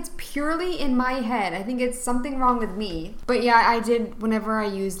it's purely in my head. I think it's something wrong with me. But yeah, I did, whenever I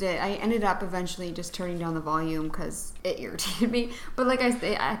used it, I ended up eventually just turning down the volume because it irritated me. But like I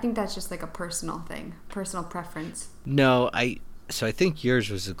say, I think that's just like a personal thing, personal preference. No, I think yours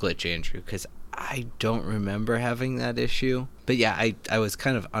was a glitch, Andrew, because I don't remember having that issue. But yeah, I was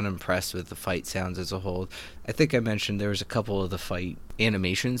kind of unimpressed with the fight sounds as a whole. I think I mentioned there was a couple of the fight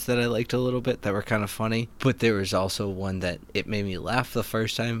animations that I liked a little bit that were kind of funny. But there was also one that it made me laugh the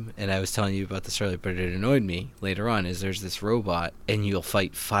first time. And I was telling you about this earlier, but it annoyed me later on, is there's this robot and you'll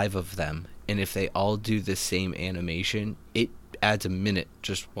fight 5 of them. And if they all do the same animation, it adds a minute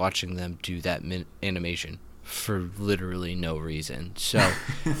just watching them do that animation for literally no reason. So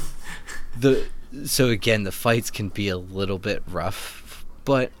So again, the fights can be a little bit rough,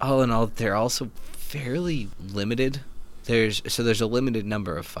 but all in all, they're also fairly limited. There's a limited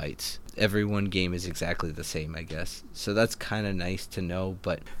number of fights. Every one game is exactly the same, I guess. So that's kind of nice to know,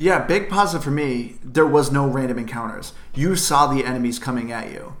 but... Yeah, big positive for me, there was no random encounters. You saw the enemies coming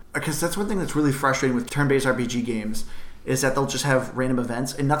at you. Because that's one thing that's really frustrating with turn-based RPG games, is that they'll just have random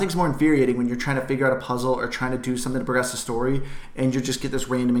events, and nothing's more infuriating when you're trying to figure out a puzzle or trying to do something to progress the story, and you just get this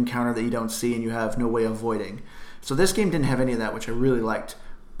random encounter that you don't see and you have no way of avoiding. So this game didn't have any of that, which I really liked.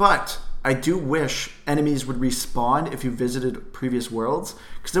 But I do wish enemies would respawn if you visited previous worlds,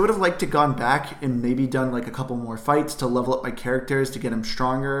 because I would have liked to gone back and maybe done like a couple more fights to level up my characters, to get them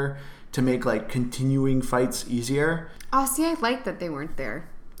stronger, to make like continuing fights easier. Oh, see, I like that they weren't there.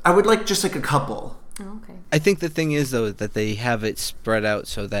 I would like just like a couple. Oh, okay. I think the thing is, though, that they have it spread out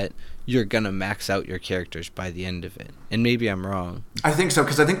so that you're going to max out your characters by the end of it. And maybe I'm wrong. I think so,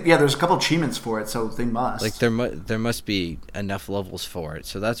 because I think, there's a couple achievements for it, so they must. Like, there must be enough levels for it.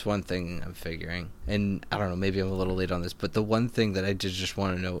 So that's one thing I'm figuring. And I don't know, maybe I'm a little late on this, but the one thing that I did just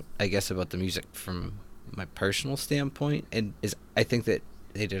want to note, I guess, about the music from my personal standpoint, is I think that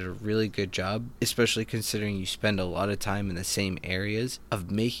they did a really good job, especially considering you spend a lot of time in the same areas, of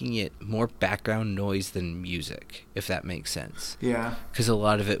making it more background noise than music, if that makes sense. Yeah. Because a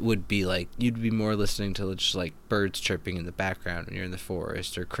lot of it would be like, you'd be more listening to just like birds chirping in the background when you're in the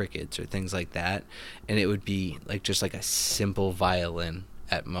forest, or crickets or things like that. And it would be like just like a simple violin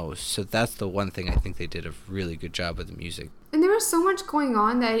at most. So that's the one thing I think they did a really good job with the music. And there was so much going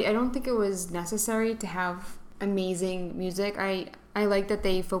on that I don't think it was necessary to have amazing music. I like that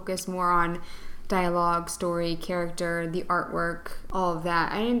they focused more on dialogue, story, character, the artwork, all of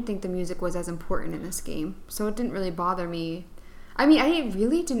that. I didn't think the music was as important in this game, so it didn't really bother me. I mean, I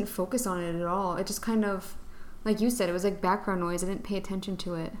really didn't focus on it at all. It just kind of, like you said, it was like background noise. I didn't pay attention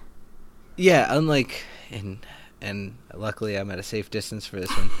to it. Yeah, unlike, and luckily I'm at a safe distance for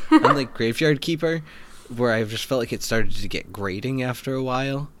this one, unlike Graveyard Keeper, where I just felt like it started to get grating after a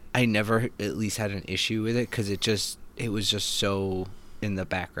while, I never at least had an issue with it, because it was just so in the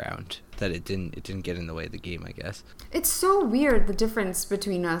background that it didn't get in the way of the game, I guess. It's so weird, the difference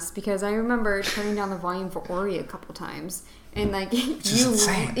between us, because I remember turning down the volume for Ori a couple times, and like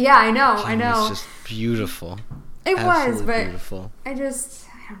insane. Yeah, I know. It's just beautiful. It Absolutely was, but beautiful. I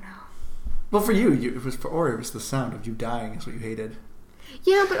don't know. Well, for you, it was for Ori. It was the sound of you dying is what you hated.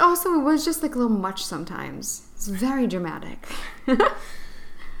 Yeah, but also it was just like a little much sometimes. It's very dramatic.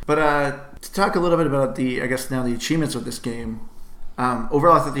 But to talk a little bit about the achievements of this game.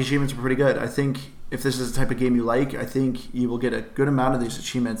 Overall, I thought the achievements were pretty good. I think if this is the type of game you like, I think you will get a good amount of these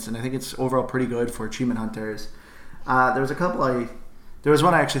achievements, and I think it's overall pretty good for achievement hunters. There was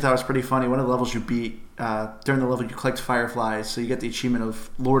one I actually thought was pretty funny. One of the levels you beat, during the level you collect fireflies, so you get the achievement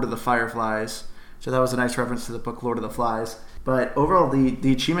of Lord of the Fireflies. So that was a nice reference to the book Lord of the Flies. But overall,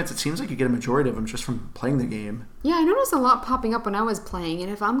 the achievements, it seems like you get a majority of them just from playing the game. Yeah, I noticed a lot popping up when I was playing,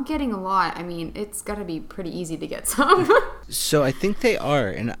 and if I'm getting a lot, I mean, it's got to be pretty easy to get some. So I think they are,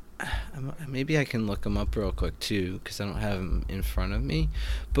 and maybe I can look them up real quick too, because I don't have them in front of me.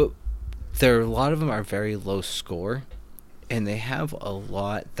 But a lot of them are very low score, and they have a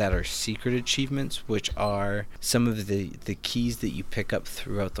lot that are secret achievements, which are some of the keys that you pick up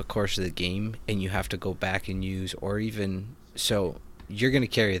throughout the course of the game, and you have to go back and use, or even... So you're going to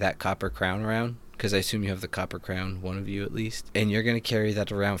carry that copper crown around, because I assume you have the copper crown, one of you at least, and you're going to carry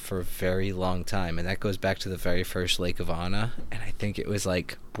that around for a very long time, and that goes back to the very first Lake of Anna, and I think it was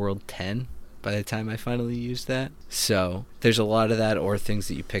like World 10 by the time I finally used that. So there's a lot of that, or things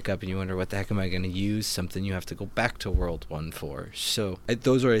that you pick up and you wonder, what the heck am I going to use? Something you have to go back to World 1 for. So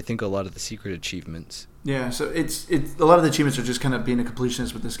those are, I think, a lot of the secret achievements. Yeah, so it's a lot of the achievements are just kind of being a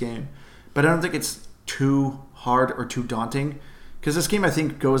completionist with this game. But I don't think it's too hard or too daunting, because this game I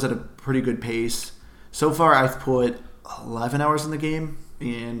think goes at a pretty good pace. So far I've put 11 hours in the game,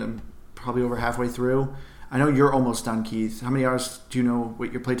 and I'm probably over halfway through. I know you're almost done, Keith. How many hours do you know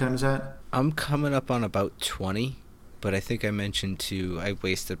what your playtime is at? I'm coming up on about 20, but I think I mentioned too, I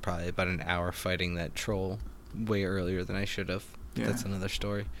wasted probably about an hour fighting that troll way earlier than I should have. Yeah. That's another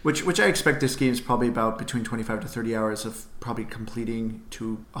story. Which I expect this game is probably about between 25 to 30 hours of probably completing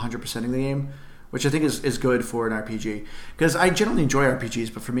to 100%ing the game, which I think is good for an RPG. Because I generally enjoy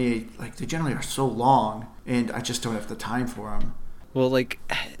RPGs, but for me, like, they generally are so long, and I just don't have the time for them. Well, like,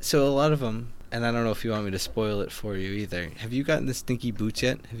 so a lot of them, and I don't know if you want me to spoil it for you either. Have you gotten the Stinky Boots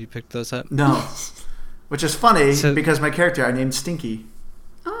yet? Have you picked those up? No. Which is funny, because my character I named Stinky.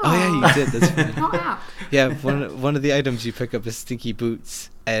 Oh yeah, you did. That's funny. How apt. Yeah, one of the items you pick up is Stinky Boots,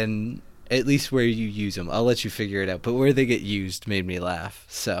 and at least where you use them, I'll let you figure it out. But where they get used made me laugh.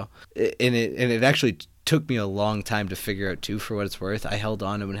 So, and it actually took me a long time to figure out too. For what it's worth, I held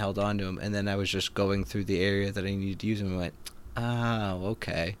on to him, and then I was just going through the area that I needed to use them, and went, oh,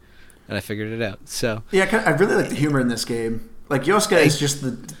 okay, and I figured it out. So yeah, I really like the humor in this game. Like, Yosuke is just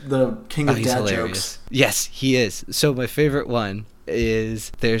the king of dad jokes. Yes, he is. So my favorite one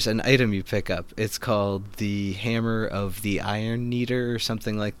is, there's an item you pick up. It's called the Hammer of the Iron Kneader or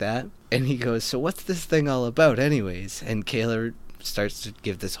something like that. And he goes, so what's this thing all about anyways? And Kayla starts to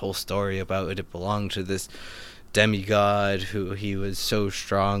give this whole story about it. It belonged to this demigod who he was so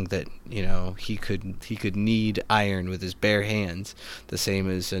strong that, you know, he could knead iron with his bare hands, the same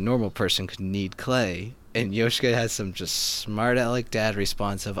as a normal person could knead clay. And Yoshika has some just smart aleck dad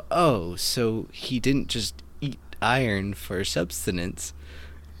response of, oh, so he didn't just eat iron for subsistence.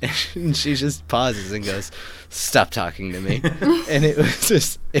 And she just pauses and goes, stop talking to me. And it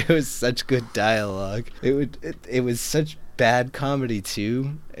was such good dialogue. It was such bad comedy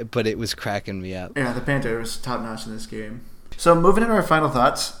too, but it was cracking me up. Yeah, the banter was top notch in this game. So moving into our final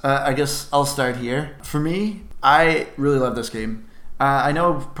thoughts, I guess I'll start here. For me, I really love this game. I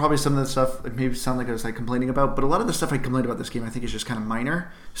know probably some of the stuff it maybe sound like I was like complaining about, but a lot of the stuff I complained about this game I think is just kind of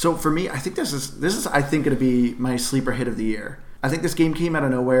minor. So for me, I think this is I think going to be my sleeper hit of the year. I think this game came out of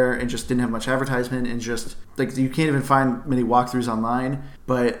nowhere and just didn't have much advertisement, and just like you can't even find many walkthroughs online.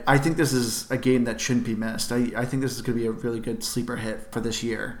 But I think this is a game that shouldn't be missed. I think this is going to be a really good sleeper hit for this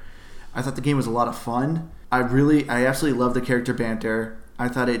year. I thought the game was a lot of fun. I absolutely love the character banter. I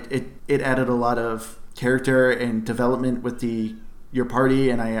thought it added a lot of character and development with your party,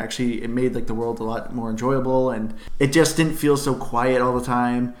 and it made like the world a lot more enjoyable, and it just didn't feel so quiet all the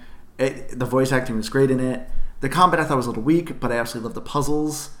time. The voice acting was great in it. The combat I thought was a little weak, but I absolutely loved the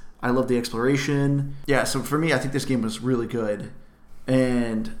puzzles. I loved the exploration. Yeah, so for me, I think this game was really good.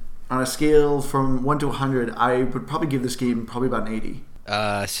 And on a scale from 1 to 100, I would probably give this game probably about an 80.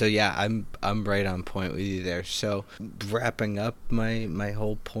 So yeah, I'm right on point with you there. So wrapping up my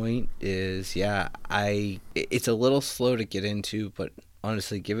whole point is, yeah, it's a little slow to get into, but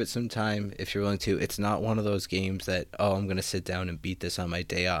honestly, give it some time if you're willing to. It's not one of those games that, I'm going to sit down and beat this on my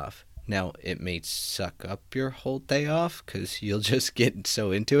day off. Now, it may suck up your whole day off because you'll just get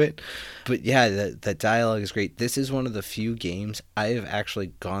so into it. But yeah, the dialogue is great. This is one of the few games I have actually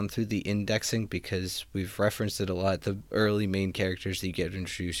gone through the indexing because we've referenced it a lot. The early main characters that you get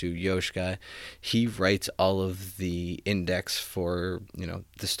introduced to, Yoshka, he writes all of the index for,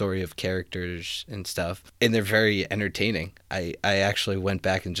 the story of characters and stuff. And they're very entertaining. I actually went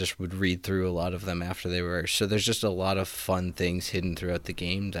back and just would read through a lot of them after they were. So there's just a lot of fun things hidden throughout the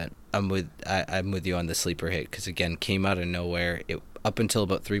game that I'm with you on the sleeper hit, because again, came out of nowhere. Up until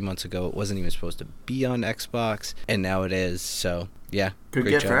about 3 months ago, it wasn't even supposed to be on Xbox, and now it is. So yeah, good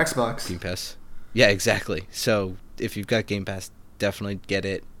get for Xbox Game Pass. Yeah, exactly. So if you've got Game Pass, definitely get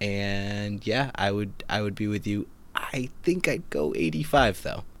it. And yeah, I would be with you. I think I'd go 85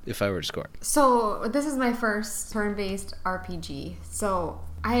 though if I were to score. So this is my first turn-based RPG. So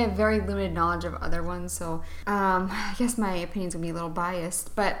I have very limited knowledge of other ones, so I guess my opinion's gonna be a little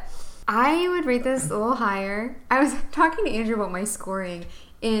biased, but I would rate this a little higher. I was talking to Andrew about my scoring,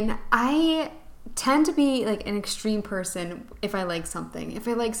 and I tend to be like an extreme person if I like something. If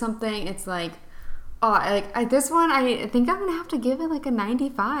I like something, it's like, this one, I think I'm gonna have to give it like a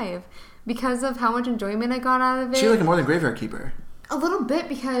 95 because of how much enjoyment I got out of it. So you like it more than Graveyard Keeper? A little bit,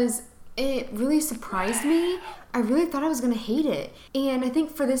 because it really surprised me. I really thought I was going to hate it. And I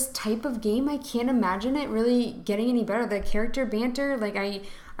think for this type of game, I can't imagine it really getting any better. The character banter,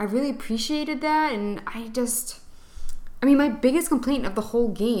 I really appreciated that. And my biggest complaint of the whole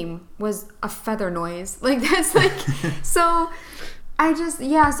game was a feather noise. So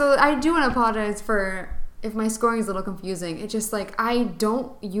so I do want to apologize for if my scoring is a little confusing. It's just I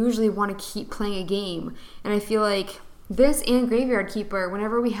don't usually want to keep playing a game. And I feel like this and Graveyard Keeper,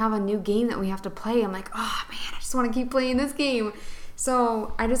 whenever we have a new game that we have to play, I'm like, oh man, I just want to keep playing this game.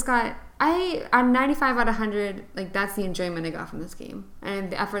 So I'm 95 out of 100. That's the enjoyment I got from this game.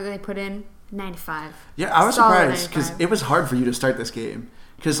 And the effort that I put in, 95. Yeah, I was surprised because it was hard for you to start this game.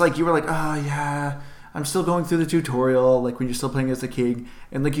 Because you were like, oh yeah, I'm still going through the tutorial, when you're still playing as the king.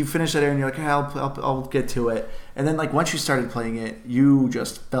 And you finish that area and you're like, hey, I'll get to it. And then once you started playing it, you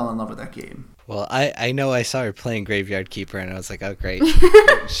just fell in love with that game. Well, I know I saw her playing Graveyard Keeper, and I was like, oh, great.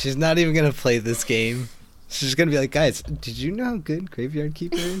 She's not even going to play this game. She's going to be like, guys, did you know how good Graveyard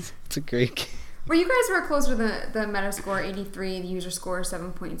Keeper is? It's a great game. Well, you guys were closer to the meta score, 83, the user score,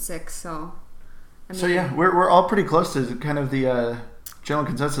 7.6, so... So, yeah, we're all pretty close to kind of the general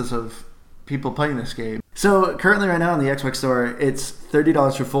consensus of people playing this game. So, currently right now on the Xbox Store, it's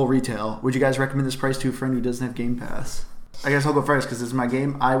 $30 for full retail. Would you guys recommend this price to a friend who doesn't have Game Pass? I guess I'll go first because this is my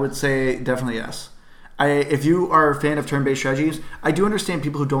game. I would say definitely yes. If you are a fan of turn-based strategies, I do understand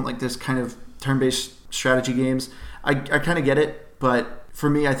people who don't like this kind of turn-based strategy games. I kind of get it, but for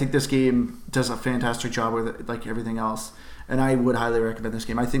me, I think this game does a fantastic job with it, like everything else, and I would highly recommend this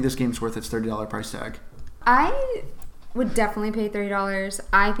game. I think this game's worth its $30 price tag. I would definitely pay $30.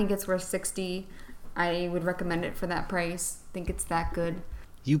 I think it's worth $60. I would recommend it for that price. I think it's that good.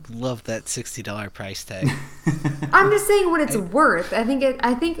 You love that $60 price tag. I'm just saying what it's worth. I think,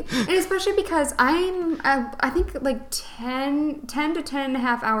 and especially because I think 10 to 10 and a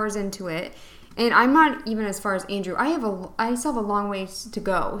half hours into it, and I'm not even as far as Andrew. I still have a long ways to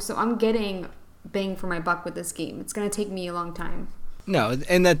go, so I'm getting bang for my buck with this game. It's going to take me a long time. No,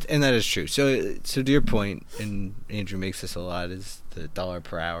 and that is true. So to your point, and Andrew makes this a lot, is the dollar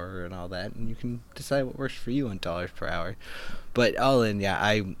per hour and all that, and you can decide what works for you on dollars per hour. But all in, yeah,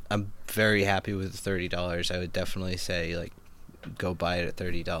 I'm very happy with $30. I would definitely say go buy it at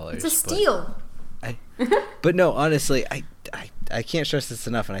 $30. It's a steal. But no, honestly, I can't stress this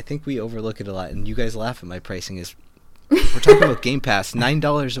enough, and I think we overlook it a lot. And you guys laugh at my pricing is. We're talking about Game Pass,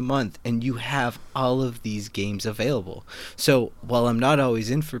 $9 a month, and you have all of these games available. So while I'm not always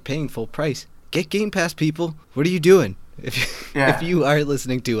in for paying full price, get Game Pass, people. What are you doing? If you are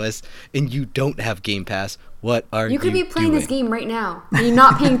listening to us and you don't have Game Pass, what are you doing? You could be playing this game right now, and you're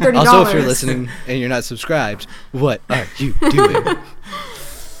not paying $30. Also, if you're listening and you're not subscribed, what are you doing?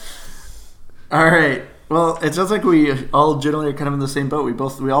 All right. Well, it sounds like we all generally are kind of in the same boat.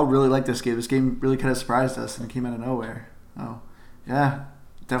 We all really like this game. This game really kind of surprised us and it came out of nowhere. Oh, yeah,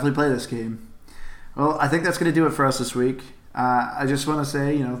 definitely play this game. Well, I think that's going to do it for us this week. I just want to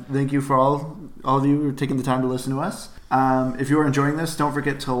say, thank you for all of you who are taking the time to listen to us. If you are enjoying this, don't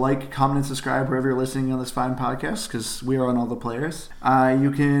forget to like, comment, and subscribe wherever you're listening on this fine podcast, because we are on all the players.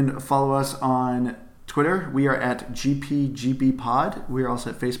 You can follow us on Twitter. We are at GPGBpod. We are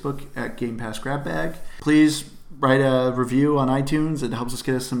also at Facebook at Game Pass Grab Bag. Please write a review on iTunes. It helps us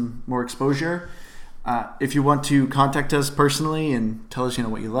get us some more exposure. If you want to contact us personally and tell us,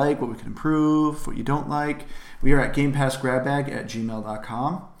 what you like, what we can improve, what you don't like, we are at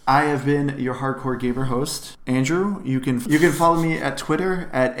GamePassGrabBag@gmail.com. I have been your hardcore gamer host, Andrew. You can follow me at Twitter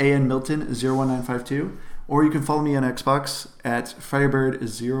at ANMilton01952, or you can follow me on Xbox at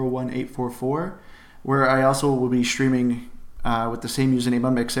Firebird01844, where I also will be streaming with the same username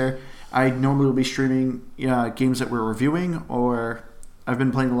on Mixer. I normally will be streaming games that we're reviewing, or I've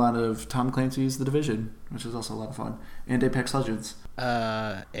been playing a lot of Tom Clancy's The Division, which is also a lot of fun, and Apex Legends.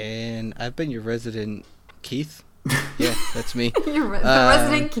 And I've been your resident Keith. Yeah, that's me. The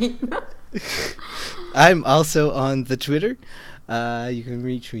resident Keith. I'm also on the Twitter. You can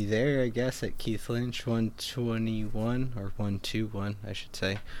reach me there, I guess, at Keith Lynch 121 or 121, I should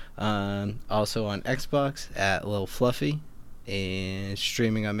say. Also on Xbox at Lil Fluffy, and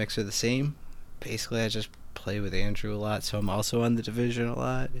streaming on Mixer the same. Basically, I just play with Andrew a lot, so I'm also on The Division a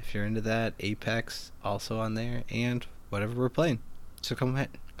lot. If you're into that, Apex also on there, and whatever we're playing. So come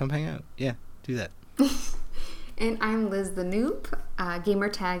hang out. Yeah, do that. And I'm Liz the Noob. Gamer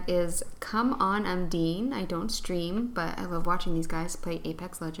tag is Come On, I'm Dean. I don't stream, but I love watching these guys play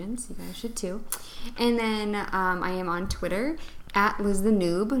Apex Legends. You guys should too. And then I am on Twitter at Liz the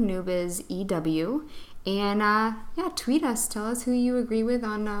Noob. Noob is EW. And tweet us. Tell us who you agree with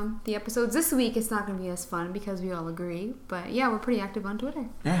on the episodes. This week it's not going to be as fun because we all agree. But yeah, we're pretty active on Twitter.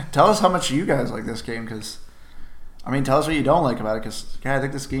 Yeah, tell us how much you guys like this game, because tell us what you don't like about it, because I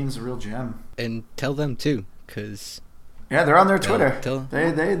think this game's a real gem. And tell them too, because they're on their Twitter.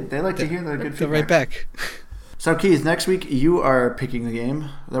 They like to hear the good feedback. They'll write back. So Keith, next week you are picking the game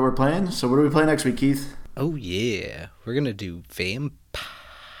that we're playing. So what do we play next week, Keith? Oh yeah, we're gonna do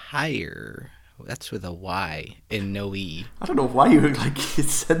Vampire. That's with a Y and no E. I don't know why you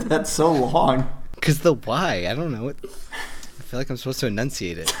said that so long. Because the Y, I don't know. I feel like I'm supposed to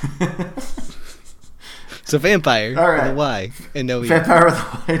enunciate it. So Vampire with a Y and no E. Vampire with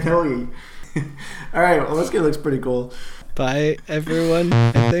a Y and no E. All right, well, this game looks pretty cool. Bye, everyone,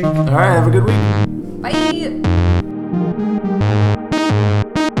 I think. All right, have a good week. Bye.